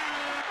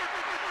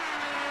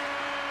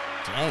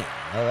 Dang.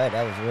 All right,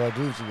 that was Roy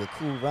Doogie with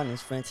Cool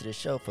Runnings, friend to the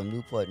show from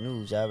Newport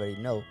News. You already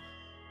know.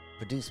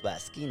 Produced by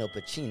Skino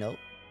Pacino.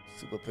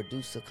 Super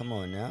producer. Come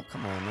on now.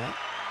 Come on now.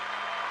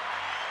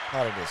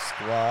 Part of the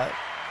squad.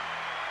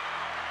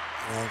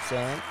 You know what I'm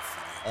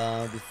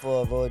saying?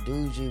 Before Roy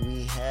Doogie,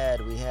 we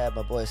had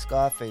my boy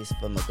Scarface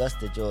from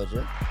Augusta,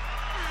 Georgia.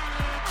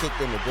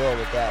 Kicked in the door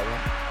with that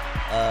one.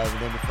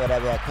 Then before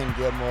that, we had Quinn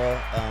Gilmore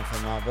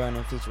from Mount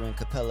Vernon featuring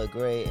Capella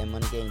Gray, and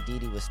Money Gang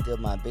Didi was Still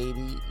My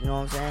Baby. You know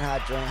what I'm saying?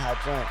 Hot joint, hot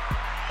joint.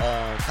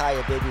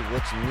 Kaya Baby,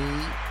 What You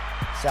Need.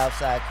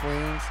 Southside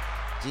Queens.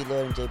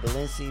 G-Lord and Jay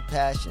Balenci,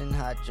 Passion,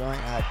 hot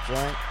joint.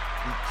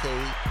 BK,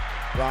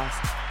 Bronx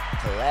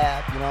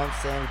collab. You know what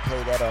I'm saying? We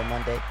played that on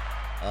Monday.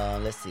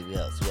 Let's see what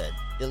else. We had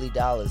Billy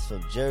Dollars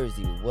from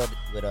Jersey with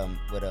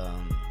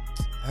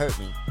Hurt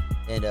Me,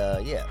 and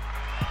yeah.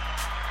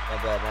 My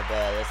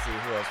bad. Let's see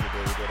who else we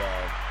did. We did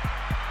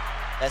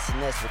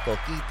SNS with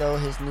Coquito,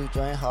 his new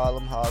joint,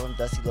 Harlem,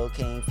 Dusty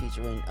Locane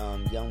featuring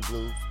Young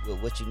Blue with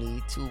What You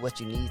Need, 2 What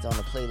You Needs on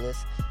the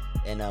playlist.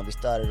 And we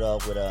started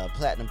off with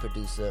platinum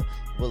producer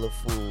Willa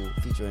Fool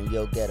featuring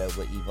Yo Getter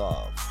with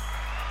Evolve.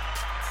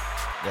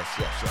 Yes.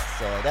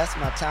 So that's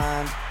my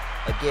time.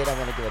 Again, I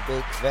want to give a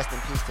big rest in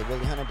peace to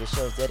Willie Hunter. This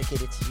show is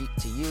dedicated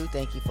to you.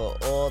 Thank you for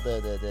all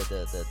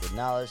the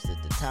knowledge, the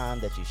time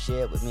that you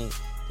shared with me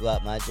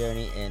throughout my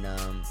journey and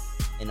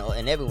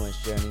everyone's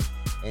journey.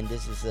 And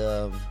this is,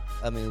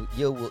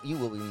 you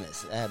will be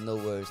missed. I have no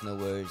words.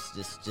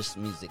 Just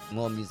music,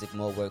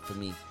 more work for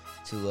me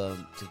to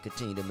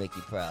continue to make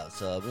you proud.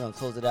 So we're gonna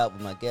close it out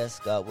with my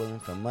guest, God willing,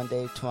 from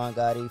Monday, Twan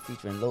Gotti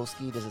featuring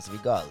Lowski. This is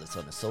Regardless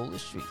on the Solar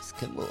Streets.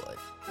 Come on.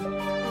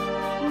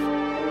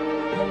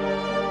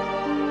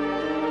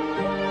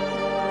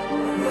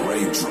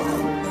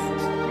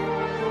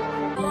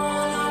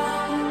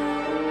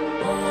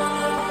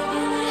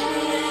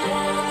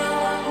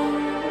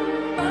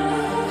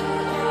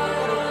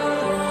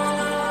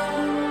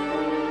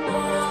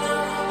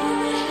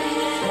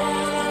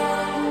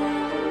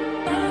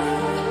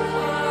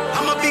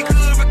 I'ma be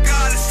good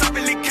regardless. I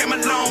really came a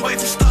long way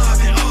from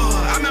starving.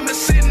 I remember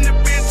sitting in the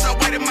bench, I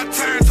waited my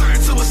turn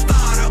to a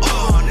starter.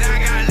 Now I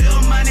got a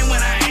little money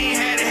when I ain't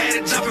had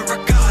it jumping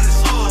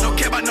regardless. Don't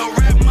care about no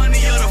rap money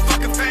or the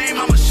fucking fame.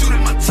 I'ma shoot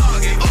at my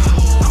target.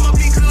 I'ma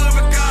be good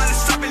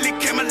regardless. I really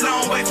came a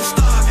long way from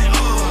starving.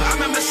 I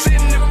remember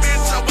sitting in the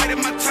bench, I waited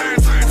my turn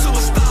to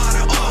a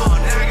starter.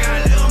 Now I got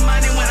a little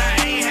money when I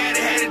ain't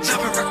had it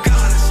jumping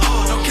regardless.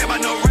 Don't care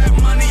about no rap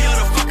money or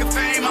the fucking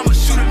fame. I'ma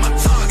shoot at my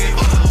target.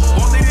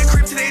 Won't leave the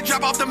crib till they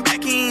drop off them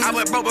back ends. I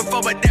was broke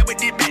before, but that we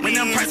did back when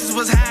them prices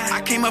was high.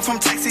 I came up from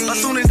taxing. As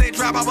soon as they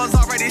drop, I was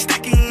already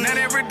stacking. Now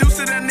they reduce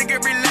it, a nigga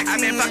relaxing. I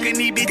been fucking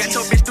these bitches. Got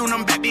your bitch through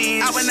them back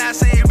bends. I would not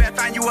say it, but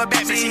find you a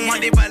Batman. She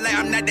want it, but like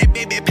I'm not that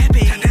baby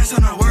peppy. I dance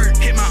on the word,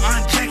 hit my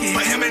aunt jacket.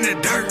 Put him in the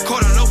dirt,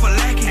 caught a low for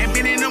lacking. Ain't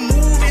been in the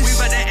movies, but we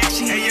bout that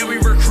action. And yeah, we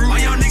recruit. All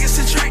y'all niggas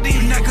subtracting.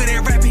 You not good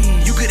at rapping,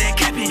 you good at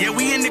capping. Yeah,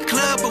 we in the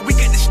club, but we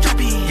got the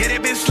strapping. Yeah, they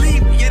been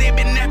sleep, yeah, they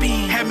been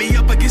napping. Had me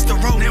up against the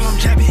rope, now I'm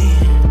jabbing.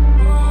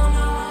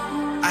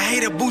 I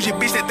hate a bougie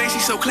bitch that thinks she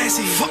so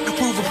classy. Fuck the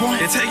proof a point,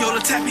 they tell you all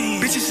to tap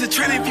in. Bitches a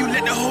trend if you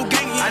let the whole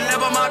gang in. I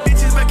love all my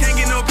bitches but can't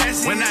get no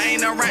passing. When I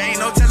ain't around, ain't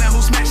no telling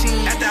who's smashing.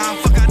 After I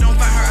fuck, I don't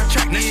find her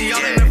attractive. Now she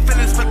all in the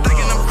feelings for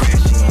thinking I'm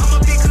crashing. I'ma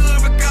be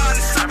good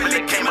regardless. I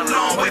really came a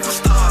long way from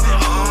starving.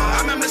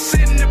 I remember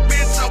sitting in the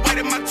bench, I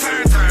waited my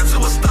turn to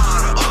a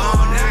starter.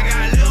 Now I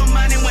got a little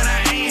money when I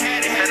ain't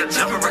had it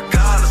jumping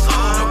regardless.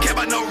 Don't care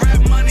about no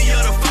rap money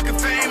or the fucking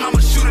fame. I'ma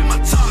shoot at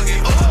my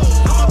target.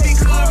 I'ma be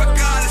good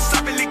regardless.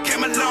 I really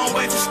came a long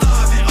way from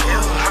starving.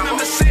 I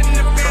remember sitting in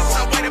the bench,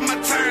 I waited my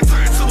turn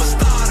to a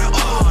starter.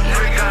 Now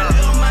I got a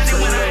little money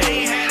when I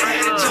ain't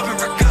had it jumping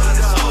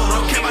regardless.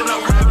 Don't care about no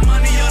rap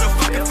money or the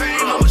fucking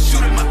fame. I'ma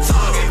shoot at my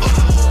target.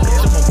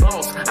 I'm a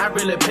boss. I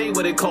really pay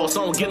what it costs. I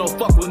don't get no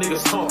fuck with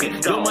niggas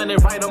talking. Your money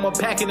right, I'm a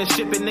packing and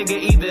shipping, nigga.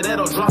 Either that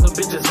or drop the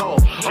bitches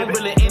off. I'm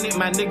really in it,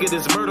 my nigga.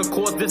 This murder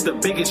course, this the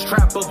biggest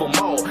trap of them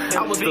all.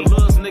 I was the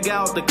littlest nigga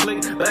out the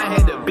clique, but I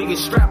had the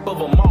biggest strap of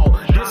them all.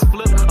 This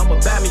flip, I'ma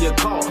buy me a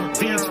car.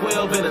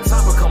 V12 in the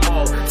top of come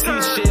off.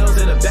 Seashells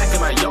in the back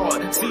of my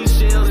yard.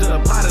 Seashells in a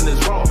pot in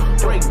this raw.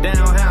 Break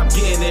down how I'm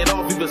getting it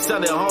off. Either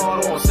sell it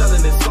hard or I'm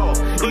selling it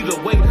soft.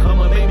 Either way,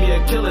 I'ma make me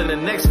a killer. The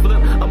next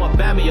flip, I'ma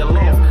buy me a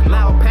loft.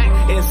 Loud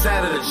pack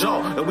inside of the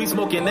jaw. And we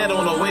smoking that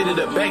on the way to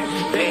the bank.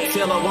 Bank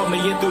teller walk me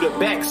in through the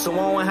back. So I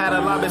don't have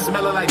the lobby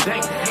smelling like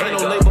dank. Ain't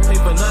no label pay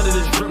for none of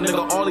this drip,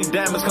 nigga. All these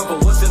diamonds come from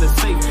what's in the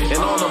safe. And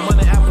all the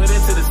money I put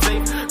into the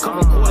safe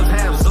come from quarters,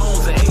 half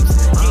zones, and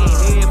eights.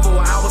 Getting head for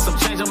an hour, some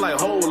change. I'm like,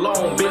 hold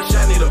on, bitch,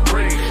 I need a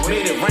break.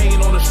 Made it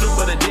rain on the street,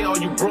 but the day all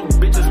you broke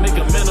bitches make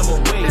a minimum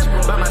wage.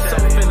 By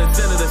myself in the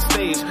center of the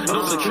stage.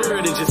 No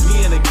security, just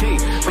me and the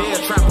cake. Bad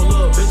trap a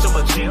little bitch, I'm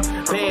a G.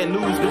 Bad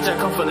news, bitch, I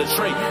come from the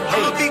tray.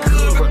 Hey, I'ma be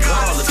good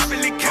regardless. I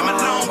really came a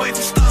long way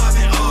from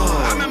starving.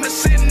 I remember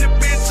sitting in the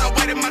bench, I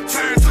waited my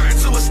turn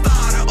to a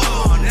starter.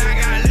 Now I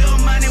got a little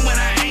money when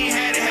I ain't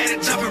had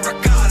it jumping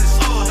regardless.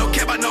 Don't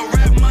care about no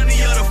rap money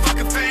or the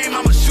fucking fame.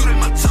 I'ma shoot at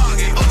my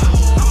target.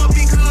 I'ma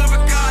be good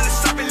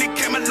regardless. I really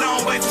came a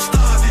long way from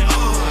starving.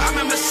 I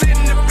remember sitting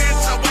in the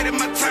bench, I waited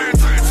my turn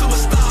to a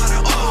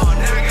starter.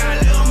 Now I got a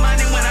little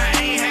money when I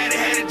ain't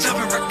had it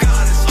jumping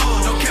regardless.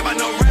 Don't care about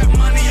no rap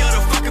money or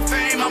the fucking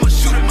fame. I'ma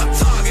shoot at my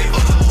target.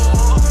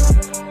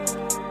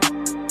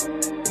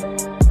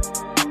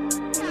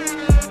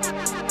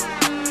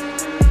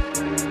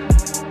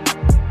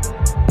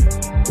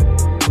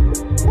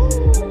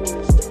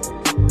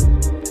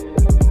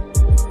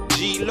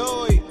 G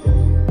Lloyd,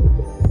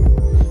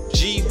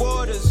 G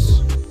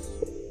Waters,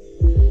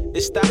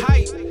 it's the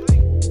hype.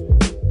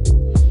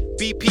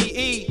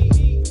 BPE,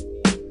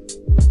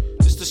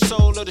 it's the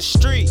soul of the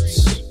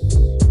streets.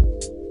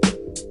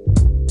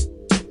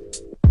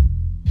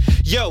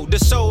 Yo, the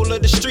soul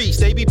of the streets,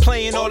 they be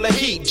playing all the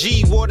heat.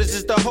 G Waters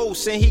is the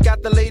host and he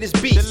got the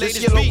latest beats. This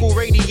your local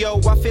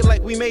radio, I feel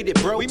like we made it,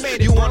 bro.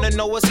 You wanna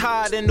know what's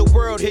hot in the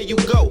world, here you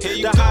go.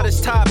 The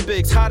hottest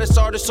topics, hottest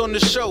artists on the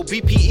show.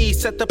 BPE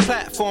set the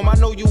platform, I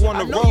know you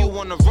wanna roll.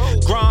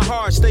 Grind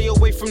hard, stay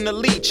away from the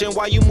leech. And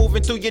while you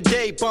moving through your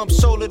day, bump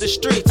soul of the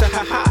streets.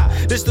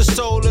 This the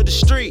soul of the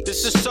street.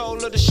 This the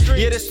soul of the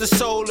street. Yeah, this the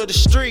soul of the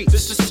street.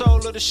 This the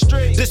soul of the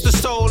street. This the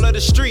soul of the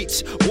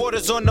streets.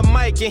 Waters on the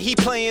mic and he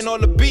playing all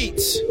the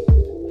beats.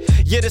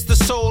 Yeah, this the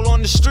soul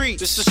on the street.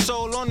 This the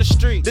soul on the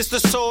street. This the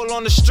soul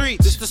on the street.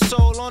 This the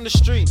soul on the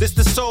street. This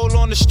the soul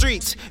on the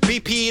streets.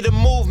 BP the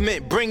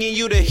movement, bringing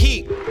you the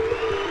heat.